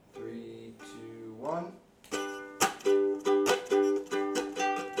one.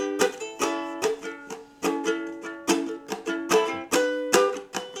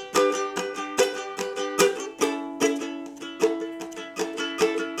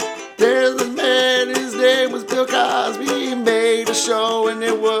 There's a man, his name was Bill Cosby. He made a show and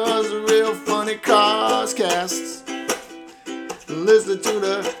it was a real funny Coscast. Listen to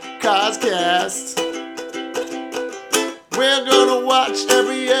the Coscast. We're gonna watch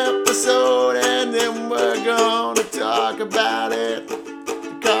every episode and then we're gonna talk about it.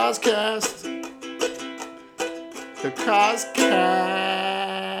 The Coscast. The Coscast.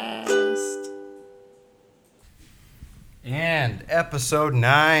 And episode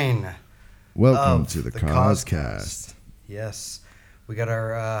 9. Welcome of to the the Coscast. Yes. We got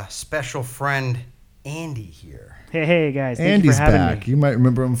our special friend Andy here. Hey guys, thank Andy's you for having back. me. You might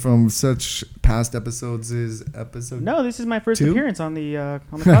remember him from such past episodes as episode. No, this is my first 2? appearance on the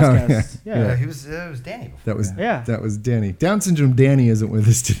podcast. Yeah. Yeah. It was Danny before. That was Danny. Down syndrome Danny isn't with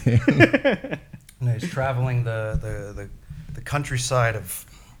us today. No, he's traveling the countryside of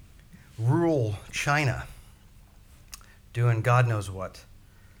rural China, doing God knows what.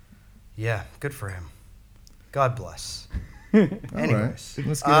 Yeah, good for him. God bless. Anyways,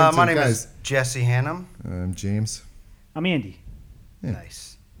 Let's get into my it, name guys. is Jesse Hannum. I'm James. I'm Andy. Yeah.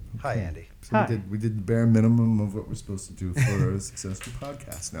 Nice. Hi, Andy. So Hi. we did the bare minimum of what we're supposed to do for a successful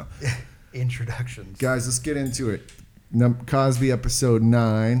podcast now. Introductions. Guys, let's get into it. Cosby episode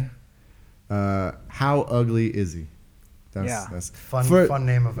 9. How ugly is he? That's Fun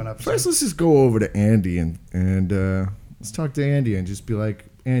name of an episode. First, let's just go over to Andy and let's talk to Andy and just be like,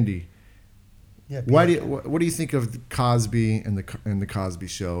 Andy, Yeah, what do you think of Cosby and the Cosby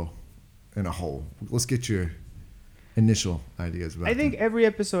Show in a whole? Let's get your initial ideas about I think that. every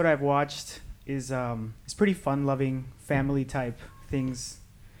episode I've watched is pretty fun-loving, family-type things.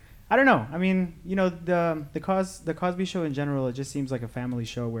 I don't know. I mean, you know, the Cosby Show in general, it just seems like a family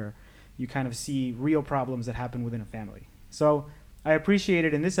show where you kind of see real problems that happen within a family. So I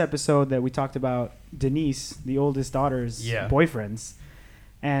appreciated in this episode that we talked about Denise, the oldest daughter's boyfriends,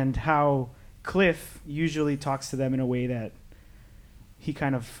 and how Cliff usually talks to them in a way that he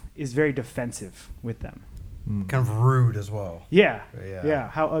kind of is very defensive with them. Kind of rude as well. Yeah. Yeah.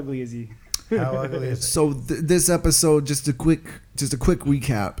 How ugly is he? How ugly is it? So this episode, just a quick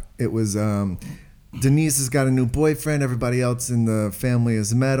recap. It was Denise has got a new boyfriend. Everybody else in the family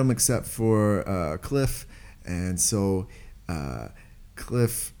has met him except for Cliff, and so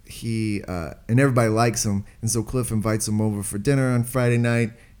Cliff and everybody likes him, and so Cliff invites him over for dinner on Friday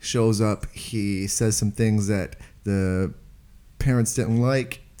night. Shows up, he says some things that the parents didn't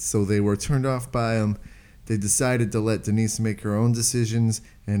like, so they were turned off by him. They decided to let Denise make her own decisions,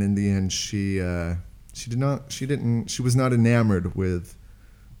 and in the end, she was not enamored with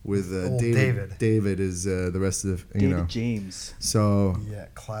David. David is the rest of the David James. So Yeah,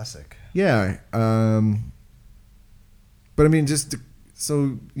 classic. yeah, but I mean,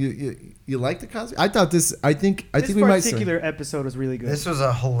 so you like the Cosby? I think This we might. particular episode was really good. This was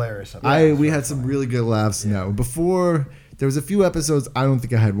a hilarious episode. We had some really good laughs in that one. Before, there was a few episodes I don't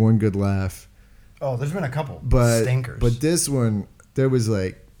think I had one good laugh. Oh, there's been a couple But stinkers. But this one, there was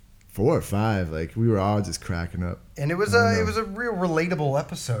like 4 or 5. Like we were all just cracking up. And it was a real relatable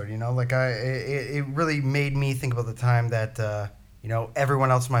episode, you know. Like it really made me think about the time that everyone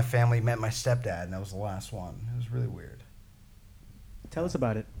else in my family met my stepdad, and that was the last one. It was really weird. Tell us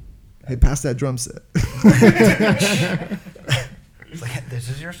about it. Hey, pass that drum set. It's like, this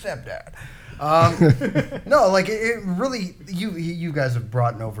is your stepdad. No, like it really. You guys have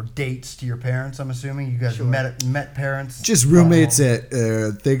brought over dates to your parents. I'm assuming you guys met parents. Just roommates at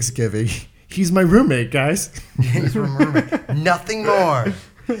Thanksgiving. He's my roommate, guys. He's from roommate. Nothing more.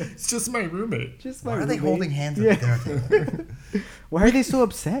 It's just my roommate. Why are they holding hands at the dinner table? Why are they so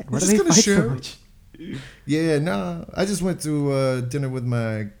upset? Why We're do just they gonna fight share. so much? Yeah, no. I just went to dinner with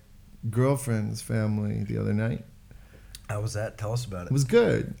my girlfriend's family the other night. How was that? Tell us about It it. was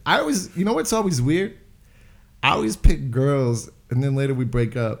good. What's always weird? I always pick girls, and then later we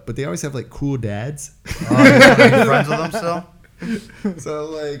break up, but they always have like cool dads. Oh, you're friends with them still? So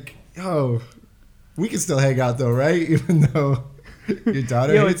like, we can still hang out though, right? Even though your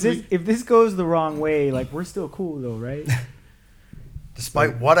daughter hates me. if this goes the wrong way, like we're still cool though, right?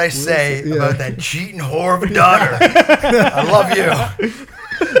 Despite what I say about that cheating whore of a daughter, I love you.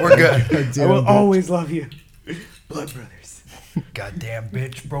 We're good. I will always love you. Blood brothers. Goddamn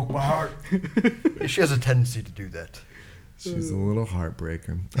bitch broke my heart. She has a tendency to do that. She's a little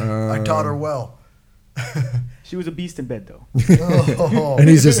heartbreaker. I taught her well. She was a beast in bed though. And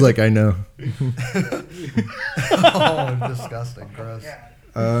he's just like, I know. Oh, disgusting, gross.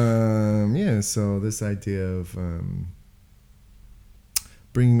 Yeah, so this idea of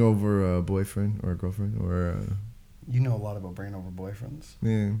bringing over a boyfriend or a girlfriend or You know a lot about bringing over boyfriends.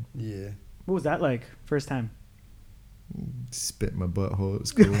 yeah, Yeah. What was that like? First time? spit in my butthole. It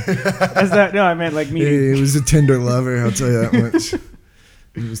was cool. As that? No, I meant like meeting. It was a tender lover. I'll tell you that much.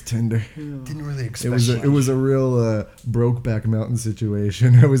 It was tender. Didn't really It expect was much. it was a real Brokeback Mountain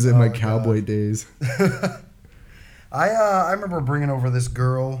situation. I was in my Oh, cowboy God. days. I remember bringing over this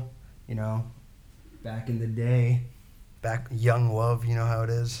girl, you know, back in the day, back young love, you know how it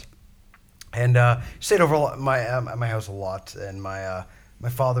is, and she stayed over at my house a lot, and my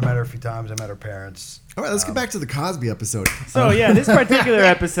father met her a few times. I met her parents. All right, let's get back to the Cosby episode. So yeah, this particular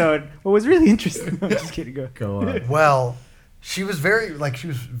episode, what was really interesting. I'm just kidding. Go on. Well, she was very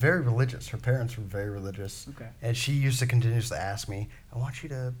religious. Her parents were very religious. Okay. And she used to continuously ask me, "I want you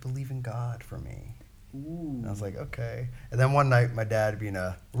to believe in God for me." Ooh. And I was like, "Okay." And then one night, my dad, being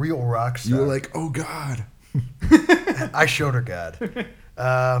a real rock star, You were like, oh God. I showed her God.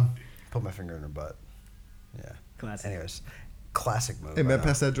 Put my finger in her butt. Yeah. Classic. Anyways, classic move. Hey I man, know.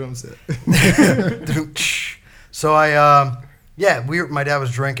 pass that drum set. So my dad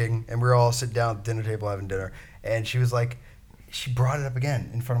was drinking, and we were all sitting down at the dinner table having dinner, and she was like, she brought it up again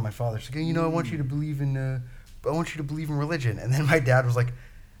in front of my father. She's like, "You know, I want you to believe in religion." And then my dad was like,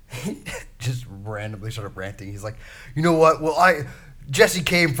 he just randomly started ranting. He's like, "You know what? Well, Jesse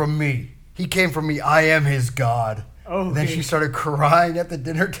came from me. He came from me. I am his God." Oh, And then okay. she started crying at the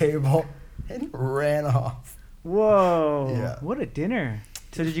dinner table and ran off. Whoa. Yeah. What a dinner.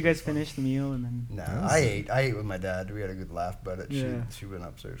 So did you guys finish the meal and then? No, I ate with my dad. We had a good laugh, but Yeah. she went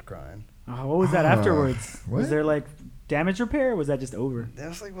upstairs crying. Oh, what was that afterwards? what? Was there like damage repair or was that just over? I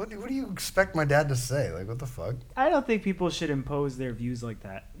was like, what do you expect my dad to say? Like, what the fuck? I don't think people should impose their views like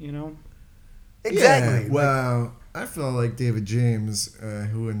that, you know? Exactly. Yeah, well, I feel like David James,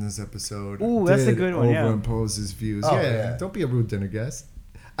 who in this episode Ooh, that's a did good one, yeah. overimpose his views. Oh, yeah, yeah. don't be a rude dinner guest.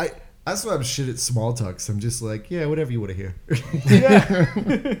 That's why I'm shit at small talks. I'm just like, yeah, whatever you want to hear.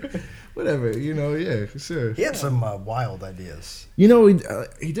 Yeah. Whatever, yeah, sure. He had some wild ideas. He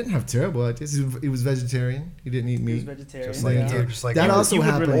didn't have terrible ideas. He was vegetarian. He didn't eat He meat. was vegetarian. Just like Yeah. you, just like That you. also You would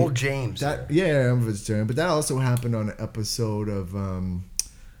happened- relate- Old James. That I'm vegetarian, but that also happened on an episode of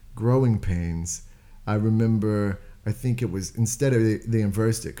Growing Pains. I remember. I think it was instead of they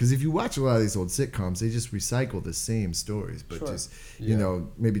inversed it, because if you watch a lot of these old sitcoms, they just recycle the same stories, but Sure. just Yeah.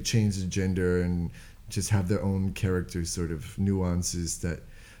 maybe change the gender and just have their own character sort of nuances that.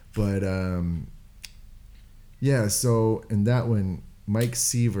 But yeah, so in that one, Mike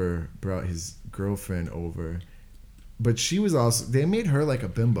Seaver brought his girlfriend over, but she was also they made her like a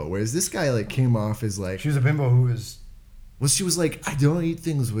bimbo, whereas this guy like came off as like She was a bimbo who was. well, she was like, I don't eat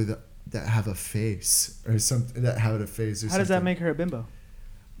things with that have a face or something that have a face. Or How does that something. make her a bimbo?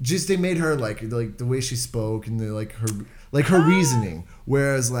 Just they made her like the way she spoke and her reasoning.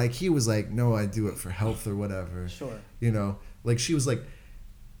 Whereas like he was like, no, I do it for health or whatever. Sure. Like she was like,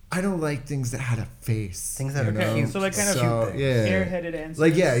 I don't like things that had a face. Things that are Okay, cute. so like kind of cute things. yeah, airheaded answers.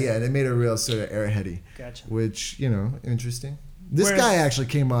 like yeah, they made her real sort of airheady, Gotcha. which interesting. This Whereas- guy actually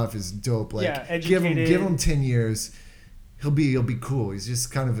came off as dope. Like Yeah, give educated. him 10 years. He'll be cool. He's just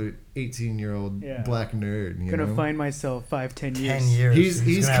kind of an 18-year-old Yeah. black nerd. You Gonna know? find myself 5-10 years. 10 years.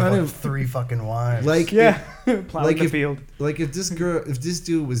 He's gonna have, kind like, of- 3 fucking wives. like Yeah. Plowing like the if- field. like if this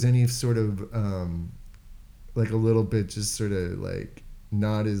dude was any sort of like a little bit just sort of like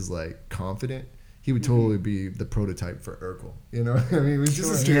not as like confident, he would totally be the prototype for Urkel. You know, I mean, he was just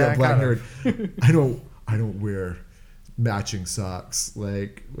a Sure. straight Yeah, up black kind nerd. I don't wear matching socks.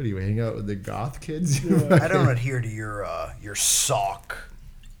 Like, what do you hang out with the goth kids? I don't adhere to your sock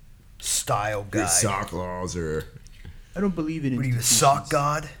style guide. Your sock laws are. I don't believe in it. What are you, a sock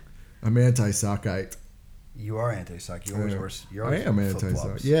god? I'm anti-sockite. You are anti-sock. You always Yeah. wear. You're I always am wearing anti-sock.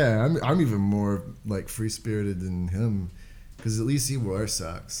 flip-flops. Yeah, I'm even more like free spirited than him, because at least he wore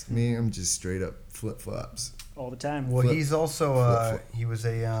socks. Me, I'm just straight up flip flops. All the time. Well, Flip- he's also flip. he was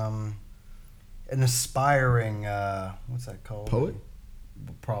an aspiring what's that called? Poet?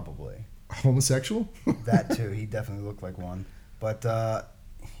 Probably Homosexual? that too. He definitely looked like one, but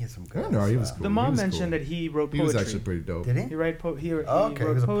he had some good. I don't know, he was stuff. cool. The He mom was mentioned cool. that he wrote He poetry. was actually pretty dope. Did he? He wrote he Oh, okay, he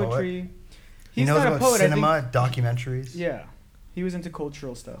wrote was a poet. poetry. He He's knows not a about poet. cinema, I think. documentaries. Yeah, he was into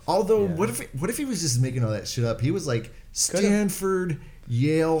cultural stuff. Although, Yeah. what if he was just making all that shit up? He was like Stanford,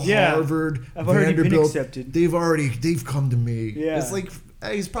 Yale, Yeah. Harvard, I've already been Vanderbilt. accepted. They've come to me. Yeah. It's like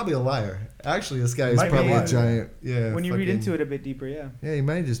he's probably a liar. Actually, this guy is Might be probably a a liar. giant. Yeah. When you read fucking- into it a bit deeper, yeah. Yeah, he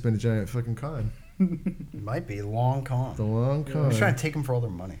might have just been a giant fucking con. Might be long con. The long Yeah. con. He's trying to take them for all their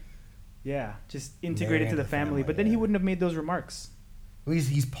money. Yeah, just integrated Marrying to the the family. family, But then he yeah. wouldn't have made those remarks. Well,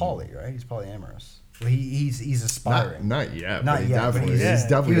 he's poly, right? He's polyamorous. Well, he's aspiring. Not yet. Not but yet, but Definitely, he's- he's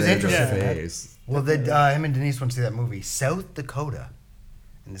definitely he was in interested that in that. phase. Well, him and Denise went to see that movie, South Dakota,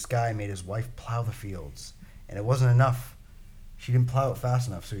 and this guy made his wife plow the fields, and it wasn't enough. She didn't plow it fast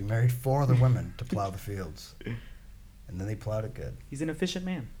enough, so he married 4 other women to plow the fields, and then they plowed it good. He's an efficient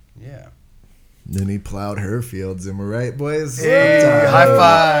man. Yeah. Then he plowed her fields. Am I right, boys? Hey, high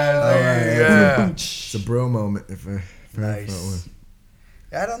five! All right. Yeah. It's a bro moment. If I felt Nice. one.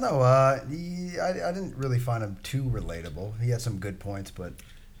 I don't know. I didn't really find him too relatable. He had some good points, but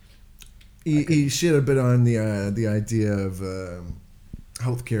He shit a bit on the idea of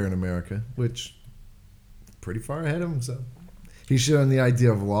healthcare in America, which pretty far ahead of himself. He shit on the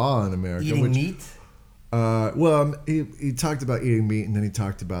idea of law in America. eating which, meat. He talked about eating meat, and then he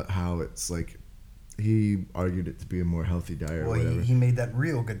talked about how it's like he argued it to be a more healthy diet or Well, whatever. he made that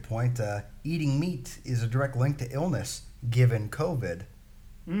real good point. Eating meat is a direct link to illness, given COVID.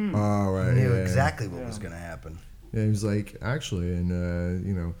 Oh right, He knew yeah. exactly what Yeah. was going to happen. Yeah, he was like, actually,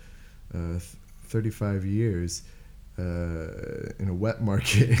 in 35 years, in a wet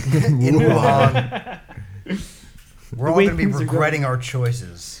market in In Wuhan. Wuhan. We're all way going to be things are going. regretting our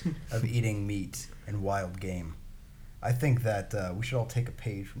choices of eating meat and wild game. I think that we should all take a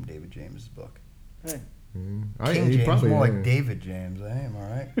page from David James' book. Hey, King he James, probably- more like yeah. David James. Am I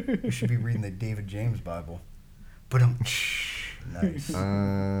right? We should be reading the David James Bible. But nice.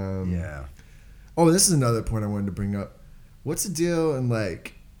 Yeah. Oh, this is another point I wanted to bring up. What's the deal in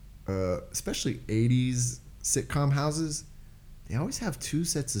like, especially 80s sitcom houses? They always have 2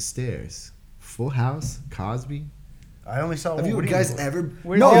 sets of stairs. Full House, Cosby. I only saw Have one. you What do guys mean? ever?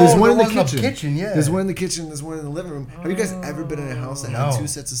 Where's No, the- there's Oh, one in there the was a kitchen. kitchen, yeah. There's one in the kitchen. There's one in the living room. Have you guys ever been in a house that had No. 2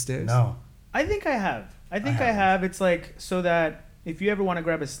 sets of stairs? No. I think I have. I haven't. have. It's like so that if you ever want to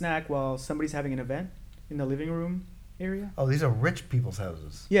grab a snack while somebody's having an event in the living room area. Oh, these are rich people's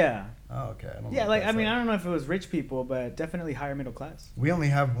houses. Yeah. Oh, okay. I don't know Yeah, what like that's I mean, I don't know if it was rich people, but definitely higher middle class. We only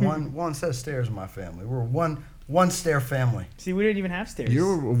have one set of stairs in my family. We're one stair family, See, we didn't even have stairs.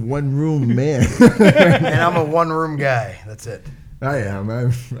 You're a one-room man. and I'm a one room guy. That's it. I am. I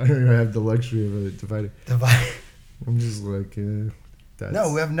don't even have the luxury of a divider. Divide. I'm just like, that's...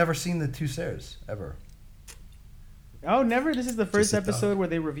 No, we have never seen the 2 stairs ever. Oh, never. This is the first a episode where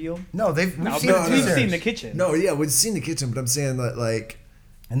they reveal. No, we've No, seen the 2 we've stairs. seen the kitchen. No, yeah, we've seen the kitchen, but I'm saying that like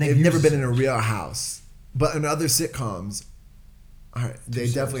and they've never been in a real house. But in other sitcoms, all right, they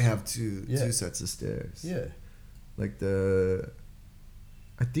stairs. definitely have two Yeah. sets of stairs. Yeah. Like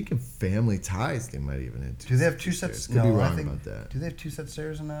I think in Family Ties they might even have 2 Do they have sets 2 of sets? stairs. Could No, be I wrong think. about that. Do they have 2 sets of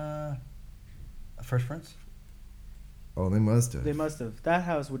stairs in Fresh Prince? Oh, they must have. They must have. That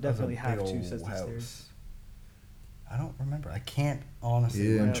house would That was a definitely have big 2 old sets of house. stairs. I don't remember. I can't honestly. Yeah,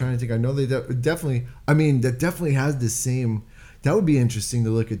 I'm remember. trying to think. I know they definitely. I mean, that definitely has the same. That would be interesting to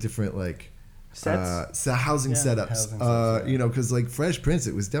look at different like Sets. housing Yeah. setups. Housing sets, yeah. You know, because like Fresh Prince,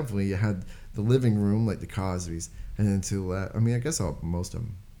 it was definitely you had the living room like the Cosbys, and then I mean, I guess most of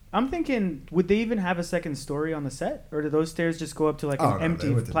them. I'm thinking, would they even have a second story on the set, or do those stairs just go up to like Oh, an no, they empty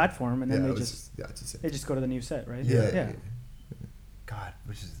wouldn't. platform and then Yeah, they it was just it's they just go to the new set, right? yeah. God,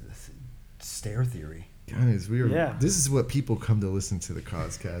 which is this stair theory. Guys, Yeah. This is what people come to listen to the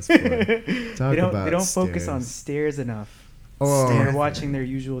Coscast for. Talk about They don't focus on stairs. stairs enough. Oh, Stair They're watching their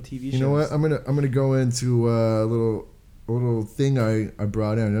usual TV shows. you know what? I'm gonna go into a little thing I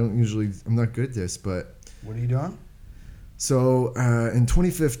brought in. I'm not good at this, but What are you doing? so in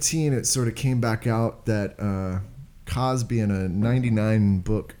 2015 it sort of came back out that Cosby in a 99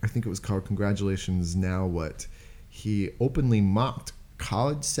 book, I think it was called Congratulations Now What, he openly mocked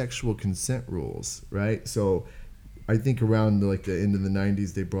college sexual consent rules, right? So I think around like the end of the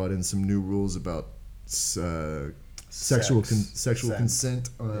 90s they brought in some new rules about sexual Sex. consent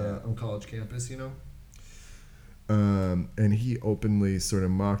on college campus, you know. And he openly sort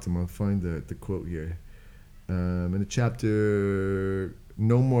of mocked him. I'll find the quote here. In the chapter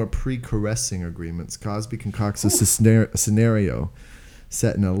 "No More Pre-Caressing Agreements," Cosby concocts a scenario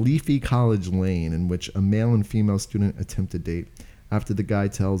set in a leafy college lane in which a male and female student attempt a date. After the guy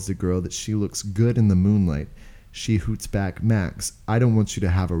tells the girl that she looks good in the moonlight, she hoots back, "Max, I don't want you to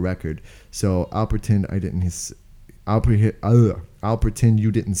have a record, so I'll pretend I didn't. I'll pretend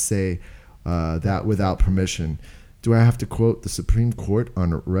you didn't say that without permission. Do I have to quote the Supreme Court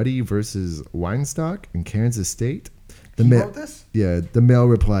on Ruddy versus Weinstock in Kansas State?" He wrote this? Yeah, the male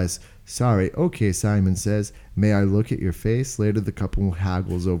replies, "Sorry, okay," Simon says. "May I look at your face?" Later, the couple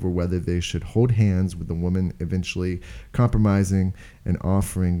haggles over whether they should hold hands, with the woman eventually compromising and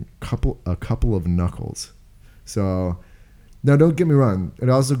offering a couple of knuckles. So, now don't get me wrong. It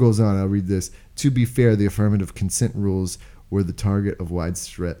also goes on, I'll read this. To be fair, the affirmative consent rules were the target of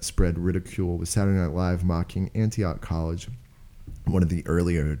widespread ridicule, with Saturday Night Live mocking Antioch College, one of the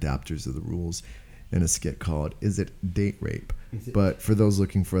earlier adapters of the rules, in a skit called "Is It Date Rape?" But for those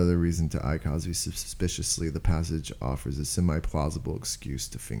looking for other reason to eye Cosby suspiciously, the passage offers a semi-plausible excuse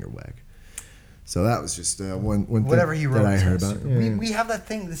to finger wag. So that was just one Whatever thing he wrote that I heard says. about. Yeah. We have that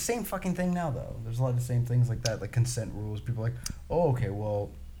thing, the same fucking thing now, though. There's a lot of the same things like that, like consent rules. People are like, oh, okay,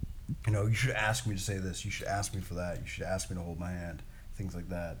 well, you know, you should ask me to say this. You should ask me for that. You should ask me to hold my hand. Things like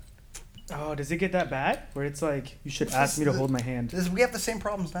that. Oh, does it get that bad? Where it's like, you should ask me to hold my hand. We have the same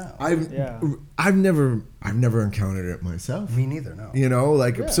problems now. I've never encountered it myself. Me neither, no. You know,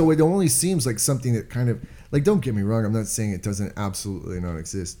 like, so it only seems like something that kind of, like, don't get me wrong, I'm not saying it doesn't absolutely not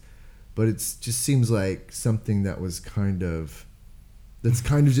exist, but it just seems like something that was that's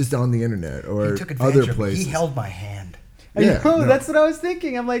kind of just on the internet or He took advantage other of me. places. He held my hand. I Yeah, know, no. that's what I was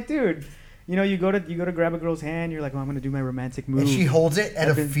thinking. I'm like, dude, you know, you go to grab a girl's hand, you're like, well, I'm gonna do my romantic move. And she holds it out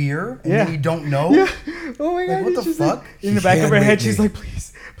of I've been- fear, and Yeah. then you don't know. Yeah. Oh my Like, god. what the she's fuck? Like, in the back of her Hand head, raped she's me. like,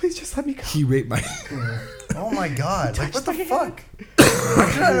 please just let me go. He raped my. Oh my god! Like, what the my fuck?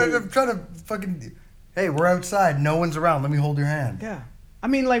 I'm trying to fucking. Hey, we're outside. No one's around. Let me hold your hand. Yeah. I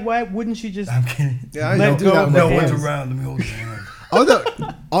mean, like, why wouldn't she just? I'm kidding. Yeah, I Let know. Do go that of with the No one's hands. around. Let me hold your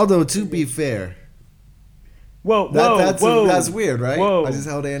hand. Although to be fair, Whoa, that's whoa. that's weird, right? Whoa. I just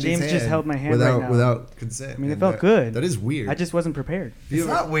held Andy's James hand just held my hand without right now. without consent. I mean, it and felt good. That is weird. I just wasn't prepared. It's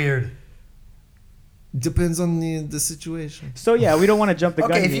not weird. Depends on the situation. So yeah, we don't want to jump the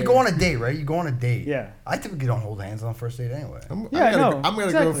gun. Okay, if you here. go on a date, right? You go on a date. Yeah. I typically don't hold hands on the first date anyway. Yeah, no, I'm got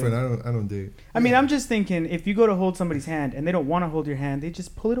exactly. a girlfriend. I don't date. I mean, I'm just thinking, if you go to hold somebody's hand and they don't want to hold your hand, they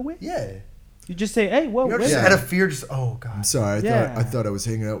just pull it away. Yeah. You just say, hey, whoa, You know, wait. just Yeah. out of fear, just oh I'm god. sorry. Yeah. I thought I was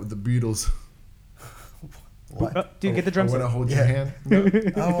hanging out with the Beatles. What? Dude, get the I drums. want to hold Yeah. your hand.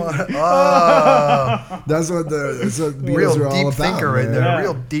 No. Oh, That's what the Beatles real are all deep about. thinker right man. there. Yeah.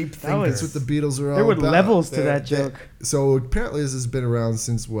 Real deep thinker. was- That's what the Beatles are all There were about. levels to They- that they- joke. So apparently this has been around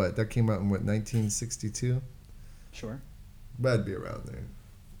since what? That came out in what, 1962? Sure. That'd be around there.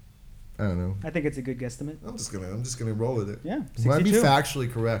 I don't know. I think it's a good guestimate. I'm just gonna roll with it. Yeah, You might be 62.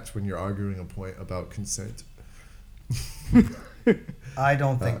 factually correct when you're arguing a point about consent. I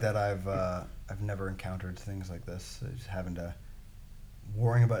don't think that I've never encountered things like this. Just having to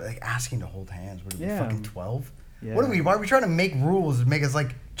worrying about like asking to hold hands. What are we Yeah. fucking 12? Yeah. What are we? Why are we trying to make rules and make us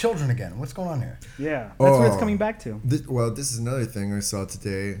like children again? What's going on here? Yeah, that's what it's Oh. coming back to. This is another thing I saw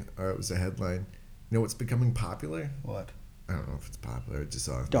today. Or it was a headline. You know what's becoming popular? What? I don't know if it's popular. I just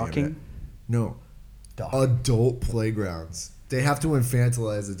saw it on the Docking? internet. No, Dog. adult playgrounds. They have to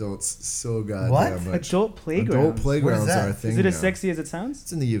infantilize adults so goddamn What? much. Adult playgrounds. Adult playgrounds that? are a thing Is it as now. sexy as it sounds?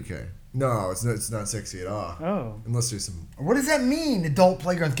 It's in the UK. No, it's not sexy at all. Oh, Unless there's some. What does that mean? Adult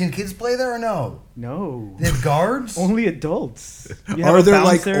playgrounds? Can kids play there or no? no. They have guards. Only adults. You have Are a there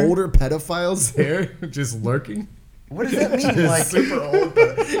like bouncer? older pedophiles there just lurking? What does that mean? Just Like super old.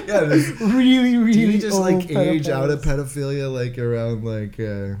 Yeah, there's- really, really do you just old like age out of pedophiles? pedophilia like around like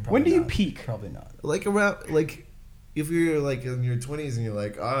When do you not. peak? Probably not. like around like if you're like in your 20s and you're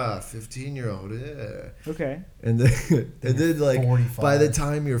like 15-year-old yeah, Okay. and then like 45. by the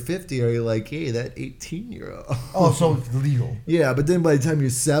time you're 50 are you like hey that 18-year-old Oh, so it's legal. yeah, but then by the time you're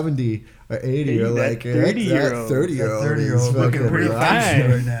 70 or 80 Hey, you're that like 30-year-old. That 30-year-old 30-year-old looking pretty fine.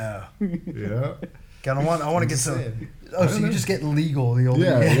 fancy right now. yeah. God, I want to get just some. saying. Oh, so you just get legal the older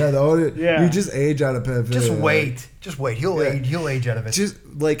Yeah, you get. yeah, the older, Yeah. you just age out of pedophilia. Just wait. Just wait. He'll Yeah. age. He'll age out of it. Just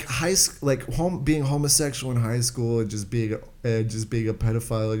like being homosexual in high school and just being a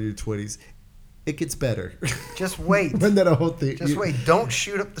pedophile in your 20s, it gets better. Just wait. Wasn't that a whole thing? Just wait. Don't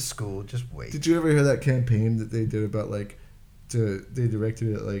shoot up the school. Just wait. Did you ever hear that campaign that they did about they directed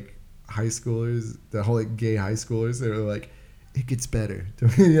it at like high schoolers, the whole like gay high schoolers? They were like, it gets better.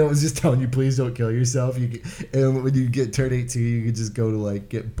 It was just telling you, please don't kill yourself. And when you turn 18, you can just go to like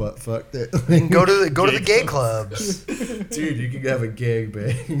get butt fucked. You can go to the gay clubs. Dude, you can have a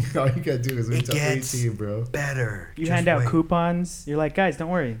gangbang. All you gotta do is wait It till gets 18, bro. better. You Just hand out wait. coupons. You're like, guys, don't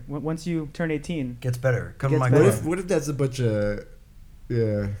worry. Once you turn 18, Gets better. Come to Gets my better. club. What if that's a bunch of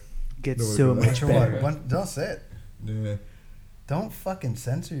yeah. gets No, so we're much Which one? better. Don't say it. Yeah. Don't fucking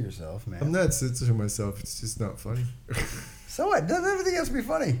censor yourself, man. I'm not censoring myself. It's just not funny. So what? Doesn't everything has to be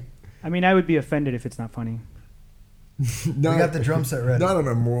funny? I mean, I would be offended if it's not funny. Not, We got the drum set ready. Not on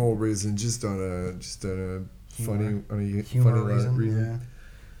a moral reason, just on a funny Humor funny reason. reason.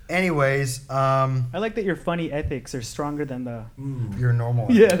 Yeah. Anyways, I like that your funny ethics are stronger than the you're normal.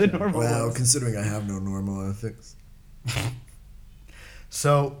 yeah the normal Well, ones. considering I have no normal ethics,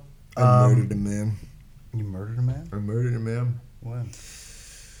 So, I murdered a man. you murdered a man? I murdered a man. When?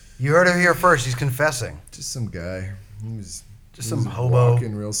 You heard it here first. He's confessing. Just some guy. He was Just he was some hobo.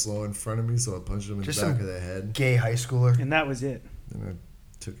 walking real slow in front of me, so I punched him in Just the back some- of the head. Gay high schooler. And that was it. And I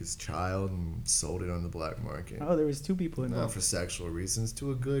took his child and sold it on the black market. Oh, there was 2 people Not involved. for sexual reasons,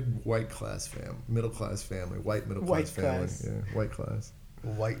 to a good white middle class family, white middle White class family. class. Yeah, white class.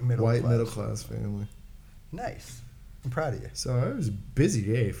 White middle White class. middle class family. Nice. I'm proud of you. So it was a busy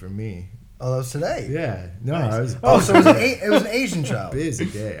day for me. Oh, that was today. Yeah, no, Nice. I was Oh, so it was an Asian child. busy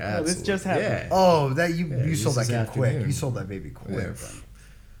day. Oh, Absolutely. this just happened. Yeah. Oh, that Yeah, you sold that this kid quick. afternoon. You sold that baby quick. Yeah. then.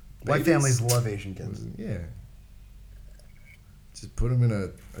 White Babies? families love Asian kids. Yeah. Just put them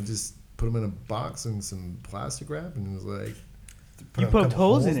in a box and some plastic wrap, and it was like, Put You a poked couple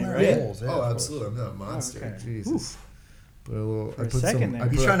holes in it, there. right? Holes, yeah, oh, of course. absolutely, I'm not a monster. okay. Jesus. Put a little. For a second there.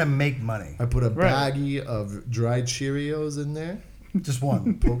 He's trying to make money. I put a Right. baggie of dried Cheerios in there. Just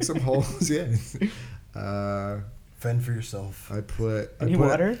one. Poke some holes. Yeah. Fend for yourself. I put. Any I put,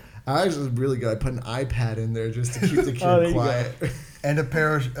 water? I actually was really good. I put an iPad in there just to keep the kid Oh, there you go. quiet. And a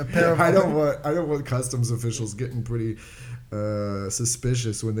pair of. I don't want customs officials getting pretty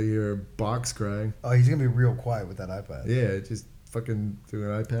suspicious when they hear a box crying. Oh, he's gonna be real quiet with that iPad. Yeah, just fucking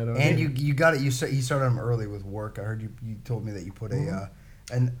threw an iPad on. And it. you got it. You started him early with work. I heard you told me that you put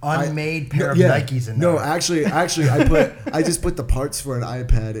an unmade pair of Yeah. Nikes in there. No, actually, I just put the parts for an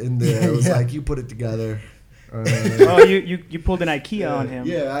iPad in there. I was Yeah. like, you put it together. Oh, you pulled an IKEA on him.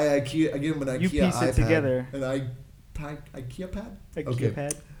 Yeah, I gave him an IKEA You piece iPad. it together. An IKEA pad? IKEA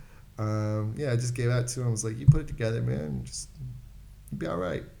pad. Yeah, I just gave that to him. I was like, you put it together, man. Just you'll be all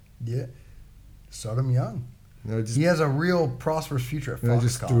right. Yeah. Start him young. You know, just, He has a real prosperous future at I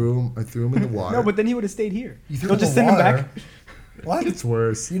just Foxconn. I threw him in the water. No, but then he would have stayed here. You threw They'll him in just the send him water. back. What? It's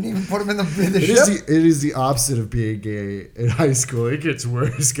worse. You didn't even put him in the It ship? is the opposite of being gay in high school. It gets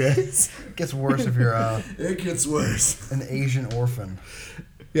worse, guys. It gets worse if you're It gets worse. an Asian orphan.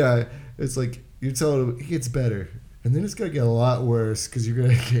 Yeah, it's like you're telling him it gets better, and then it's gonna get a lot worse because you're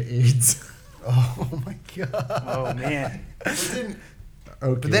gonna get AIDS. Oh my god. Oh man.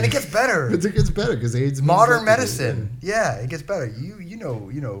 Okay. But then it gets better. But it gets better because AIDS. means Modern nothing. medicine. Yeah, it gets better. You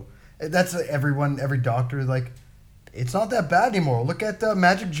know. That's every doctor is like, it's not that bad anymore. Look at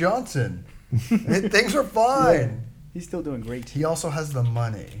Magic Johnson. Things are fine. He's still doing great. He also has the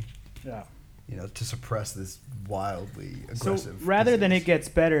money, Yeah. to suppress this wildly So aggressive. rather than disease. it gets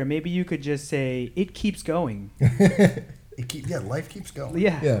better, maybe you could just say it keeps going. Life keeps going.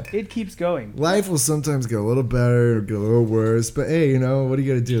 Yeah. It keeps going. Life will sometimes get a little better or get a little worse, but hey, what are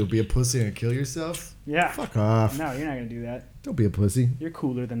you gonna do? Be a pussy and kill yourself? Yeah. Fuck off! No, you're not gonna do that. Don't be a pussy. You're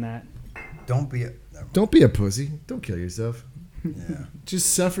cooler than that. Don't be a. Don't be a pussy. Don't kill yourself. Yeah.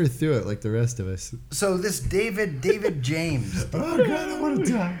 Just suffer through it like the rest of us. So this David James. Oh God, I want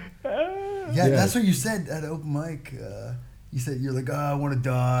to die. Yeah, that's what you said at open mic. You said you're like, I want to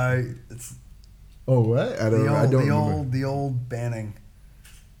die. It's Oh what? I don't remember. the old banning.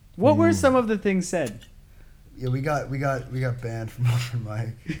 What were some of the things said? Yeah, we got banned from open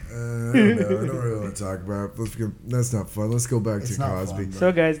mic. I don't know. I don't really want to talk about it. That's not fun. Let's go back It's to not Cosby. fun,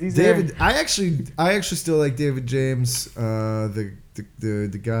 So guys, these David, are I actually still like David James,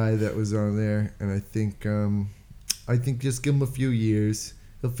 the guy that was on there, and I think just give him a few years,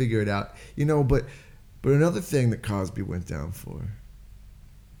 he'll figure it out. But another thing that Cosby went down for,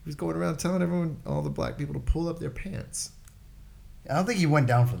 he was going around telling all the black people to pull up their pants. I don't think he went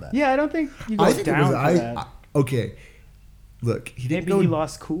down for that. Yeah, I don't think you go I think down it was, for that. okay. Look, he didn't Maybe go. he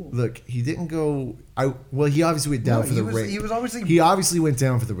lost cool. Look, he didn't go. He obviously went down No, for the he was- rape. he was obviously- He obviously went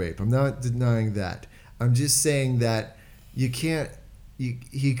down for the rape. I'm not denying that. I'm just saying that you can't.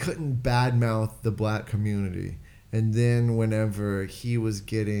 He couldn't badmouth the black community. And then whenever he was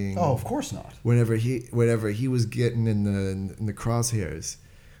getting. Oh, of course not. Whenever he was getting in the crosshairs,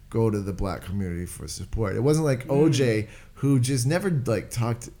 go to the black community for support. It wasn't like OJ, who just never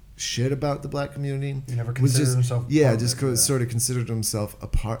talked shit about the black community. He never Was considered himself Yeah, part of just it, yeah. sort of considered himself a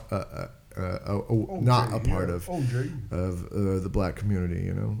part, not a part of the black community.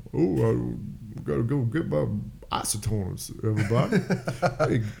 Oh, I gotta go get my isotoners, everybody.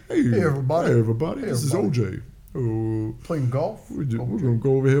 hey, everybody. This is OJ. Playing golf. We're gonna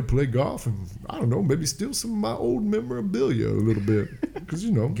go over here play golf and I don't know, maybe steal some of my old memorabilia a little bit, because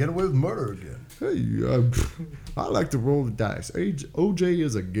Get away with murder again. Hey, I like to roll the dice. OJ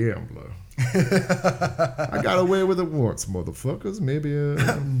is a gambler. I got away with it once, motherfuckers. Maybe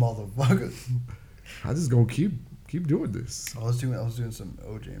Motherfucker. I just gonna keep doing this. I was doing some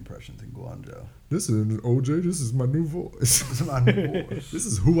OJ impressions in Guangzhou. This is OJ. This is my new voice. This is my new voice. This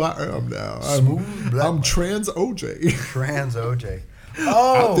is who I am now. Smooth black I'm man. trans OJ. Trans OJ.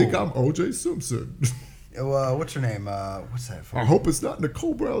 Oh, I think I'm OJ Simpson. What's her name? What's that? I hope it's not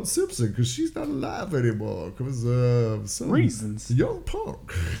Nicole Brown Simpson because she's not alive anymore. Because some Reasons. young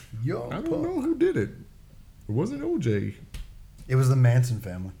punk. Yo, I don't know who did it. It wasn't OJ. It was the Manson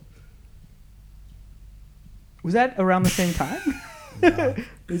family. Was that around the same time?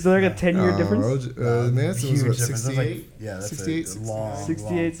 Is there like a 10-year difference? Manson was Huge what, difference. That's like- 68? yeah, that's 68, a long,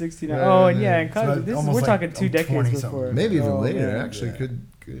 68, 69. Right, Oh, right, and yeah, right. and Cosby, So this is, almost we're like talking 2 decades 20-something. before. Maybe even Oh, later, man. actually. Yeah. Could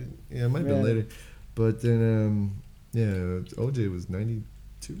yeah, it might have been Yeah. later. But then, OJ was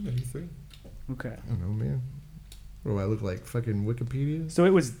 92, 93. Okay. I don't know, man. What do I look like? Fucking Wikipedia? So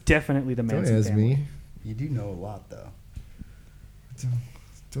it was definitely the Don't Manson ask family. me. You do know a lot, though.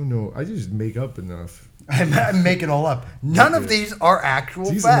 Don't know. I just make up enough. I'm making all up. None of these are actual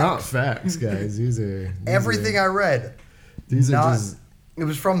These facts. are not facts, guys. These are Everything I read. These not, are just It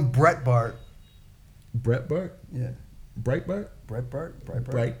was from Bret Bart. Bret Bart, Yeah. Breitbart, Bret Bart? Bret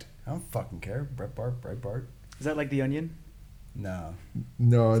Bart? Bright. I don't fucking care. Bret Bart? Bret Bart? Is that like The Onion? No.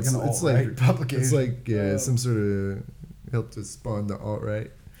 No, It's it's like an it's like alt-right publication. it's like Oh. some sort of helped to spawn the alt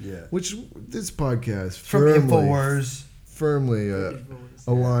right, Yeah. which this podcast From Infowars. firmly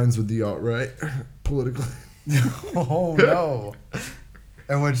aligns with the alt right politically. Oh, no.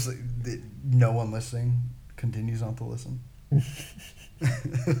 And which no one listening continues not to listen.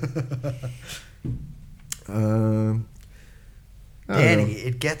 I don't Danny, know.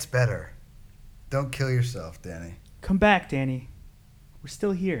 it gets better. Don't kill yourself, Danny. Come back, Danny. We're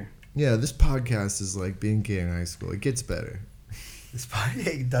still here. Yeah, this podcast is like being gay in high school. It gets better. This probably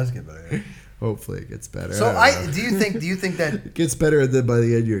it does get better. Hopefully, it gets better. So I don't know. do you think that It gets better, and then by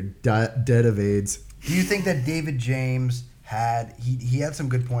the end, you're dead of AIDS. do you think that David James had he had some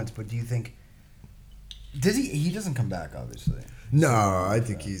good points, but do you think does he doesn't come back obviously. No, I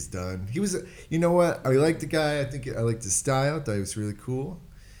think he's done. He was, you know what? I like the guy. I think I liked his style. I thought he was really cool.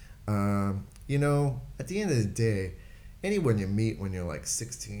 You know, at the end of the day, anyone you meet when you're like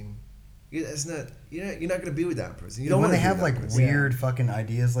 16, you're not gonna be with that person. You don't when want they to have that like person. weird fucking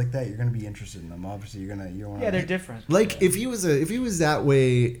ideas like that, you're gonna be interested in them. Obviously, you want. Yeah, they're different. Like if he was that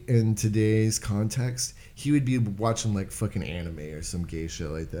way in today's context, he would be watching like fucking anime or some gay shit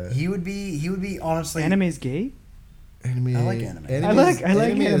like that. He would be honestly. Anime's gay? Anime. I like anime. I like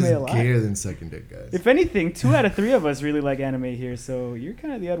anime is a lot. gayer than Second Dick, guys. If anything, 2 out of 3 of us really like anime here, so you're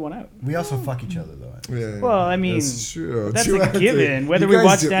kind of the odd one out. We also fuck each other though. Yeah, Well, I mean, that's true. That's Two a out of given, three. whether You we guys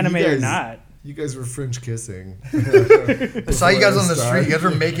watched do- you anime or guys- not. You guys were French kissing. I saw you guys on the street. You guys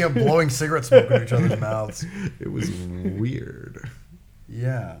were making up, blowing cigarette smoke in each other's mouths. It was weird.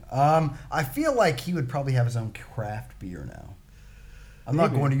 Yeah. I feel like he would probably have his own craft beer now. I'm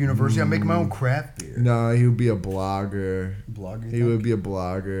not Maybe. going to university. I'm making my own craft beer. No, he would be a blogger. Blogger. He would be a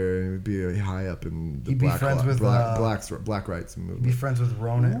blogger. He would be high up in the He'd be friends with, black rights He'd be movement. friends with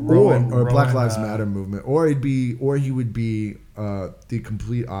Ronan. Or Black Rowan, Lives Matter movement, or he would be the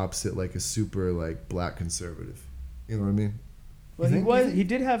complete opposite, like a super like black conservative. You know what I mean? Well, You he think- was. you think- He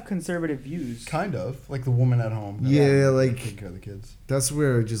did have conservative views. Kind of like the woman at home. Yeah, like- take care of the kids. That's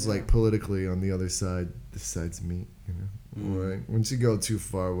where just like politically on the other side, the sides meet. You know, like once you go too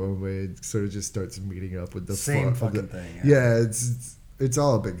far one way, it sort of just starts meeting up with the Same far- fucking the- thing. Yeah, it's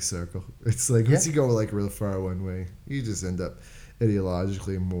all a big circle. It's like once Yeah. you go like real far one way, you just end up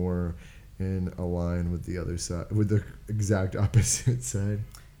ideologically more in align with the other side, with the exact opposite side.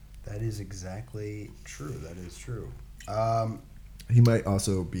 That is exactly true. That is true. He might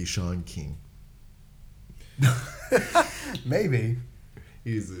also be Sean King. Maybe.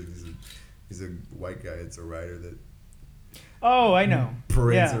 He's a white guy. It's a writer that Oh, I know.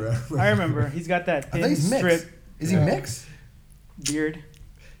 parades Yeah, around. I remember. He's got that I thin think he's strip mixed. Is he Yeah. mixed? beard.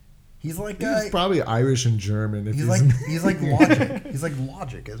 He's like He's probably Irish and German. If he's he's like Logic. He's like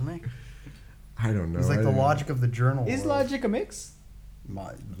Logic, isn't he? I don't know. He's like I the don't know. Logic of the journal. Is world. Logic a mix?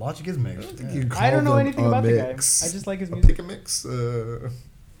 Logic is I mixed. don't think yeah. you can I don't call know them anything a about the guy. mix. I just like his A music. pick a mix.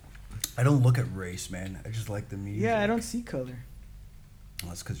 I don't look at race, man. I just like the music. Yeah, I don't see color. Well,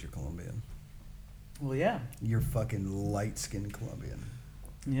 that's because you're Colombian. Well, yeah. You're fucking light-skinned Colombian.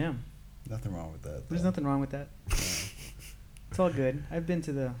 Yeah. Nothing wrong with that. There's though. nothing wrong with that. It's all good. I've been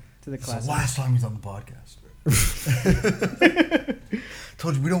to the It's class. the last time he's on the podcast.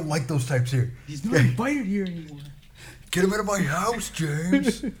 Told you we don't like those types here. He's not invited here anymore. Get him out of my house,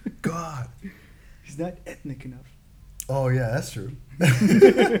 James. God. He's not ethnic enough. Oh yeah, that's true.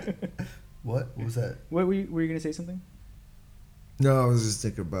 What was that? What were you gonna say something? No, I was just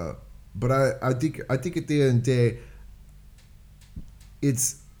thinking about. But I think at the end of the day,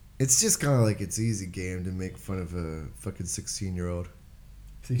 it's just kind of like it's easy game to make fun of a fucking 16-year-old.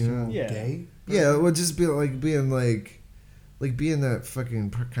 Yeah. Yeah. Gay? Yeah, well, just being that fucking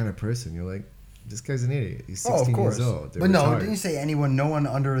kind of person. You're like, This guy's an idiot. He's Oh, 16 of course. years old. They're But no, retarded. didn't you say anyone? No one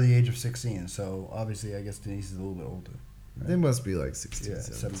under the age of 16. So obviously, I guess Denise is a little bit older. They must be like 16, Yeah,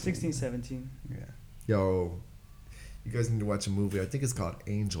 17. 16, 17. Yeah. Yo, you guys need to watch a movie. I think it's called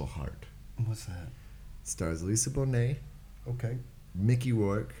Angel Heart. What's that? It stars Lisa Bonet, Okay. Mickey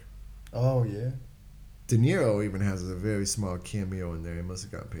Rourke. Oh yeah. De Niro even has a very small cameo in there. He must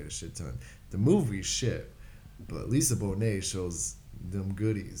have gotten paid a shit ton. The movie's shit, but Lisa Bonet shows them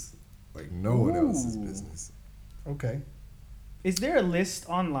goodies like no one else's Ooh. business. Okay. Is there a list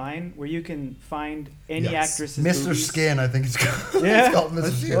online where you can find any Yes. actress's Mr. movies? Skin, I think it's called. Yeah. It's called I Mr.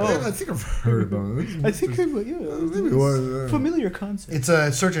 think, Skin. I think I've heard about it. I think Maybe one, familiar concept. It's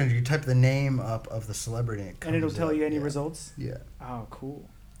a search engine. You type the name up of the celebrity, And it'll comes tell up. you any Yeah. results? Yeah. Oh, cool.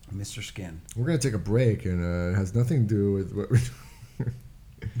 Mr. Skin. We're gonna take a break, and it has nothing to do with what we're.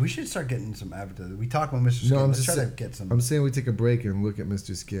 We should start getting some advertising. We talk about Mr. Skin. No, I'm Let's just try saying- to get some. I'm saying we take a break and look at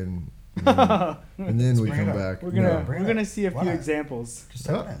Mr. Skin, and then we bring it come up. back. We're No. gonna bring it we're gonna up. see a Why few not? examples. Just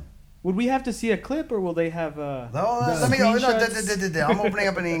type Oh. it in. Would we have to see a clip, or will they have? No, let me go. No, Screenshots? I'm opening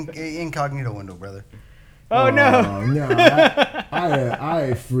up an incognito window, brother. Oh no! No,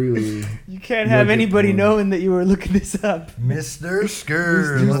 I freely. You can't Look have at anybody porn. knowing that you were looking this up. Mr.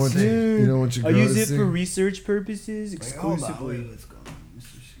 Skur. You know Let's what see. you, you know what your I girl use is it for saying? research purposes Wait, hold on. exclusively. Wait, what's going on?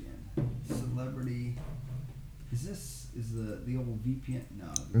 Mr. Skin. Celebrity. Is the old VPN?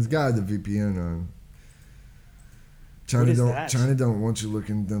 No. It's got the VPN on. What is that? China don't want you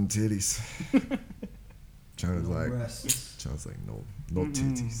looking them titties. China's No like breasts. China's like no Mm-mm.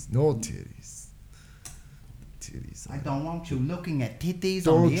 titties, no titties, titties. I don't want you looking at titties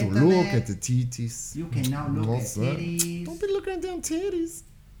Don't on the you internet. look at the titties. You cannot look No, at sir. titties. Don't be looking at them titties.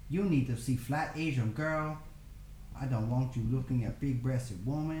 You need to see flat Asian girl. I don't want you looking at big breasted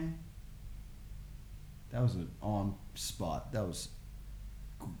woman. That was an on spot.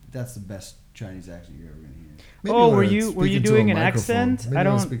 That's the best Chinese accent you're ever gonna hear. Maybe Oh, when were I you speak into a doing an microphone. accent? Maybe I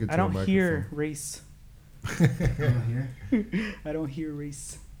when speak don't into a hear microphone. race. You wanna hear? I don't hear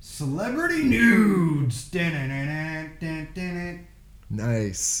race. Celebrity nudes. Hit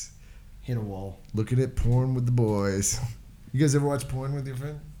Nice. a wall. Looking at porn with the boys. You guys ever watch porn with your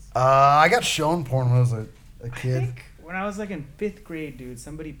friends? I got shown porn when I was a I kid. think when I was like in 5th grade, dude,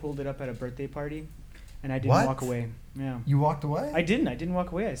 somebody pulled it up at a birthday party, and I didn't What? walk away. Yeah, You walked away? I didn't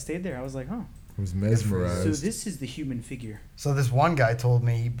walk away. I stayed there. I was like, oh, I was so mesmerized. this is the human figure. So this one guy told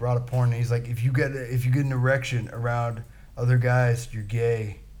me, he brought up porn and he's like, if you get an erection around other guys, you're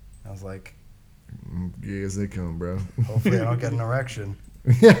gay. I was like, Gay as they come, bro. hopefully I don't get an erection.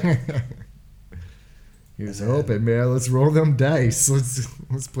 Here's hoping, man. Let's roll them dice.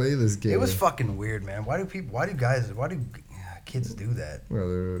 Let's play this game. It was fucking weird, man. Why do kids do that? Well,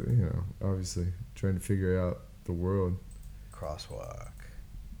 they're obviously trying to figure out the world. Crosswalk.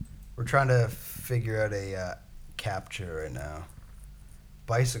 We're trying to figure out a capture right now.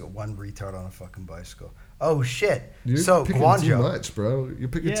 Bicycle. One retard on a fucking bicycle. Oh shit. You're So picking Guangzhou. too much, bro. You're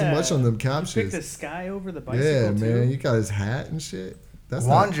picking too much on them You picked captures. the sky over the bicycle Yeah, too. man. You got his hat and shit. That's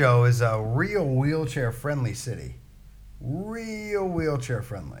not. Guangzhou is a real wheelchair friendly city. Real wheelchair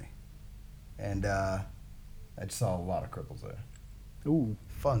friendly. And I just saw a lot of cripples there. Ooh,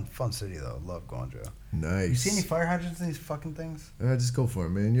 Fun city though. Love Guangzhou. Nice. You see any fire hydrants in these fucking things? Just go for it,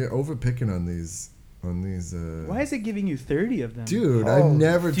 man. You're over picking on these. why is it giving you 30 of them? Dude, Oh, I've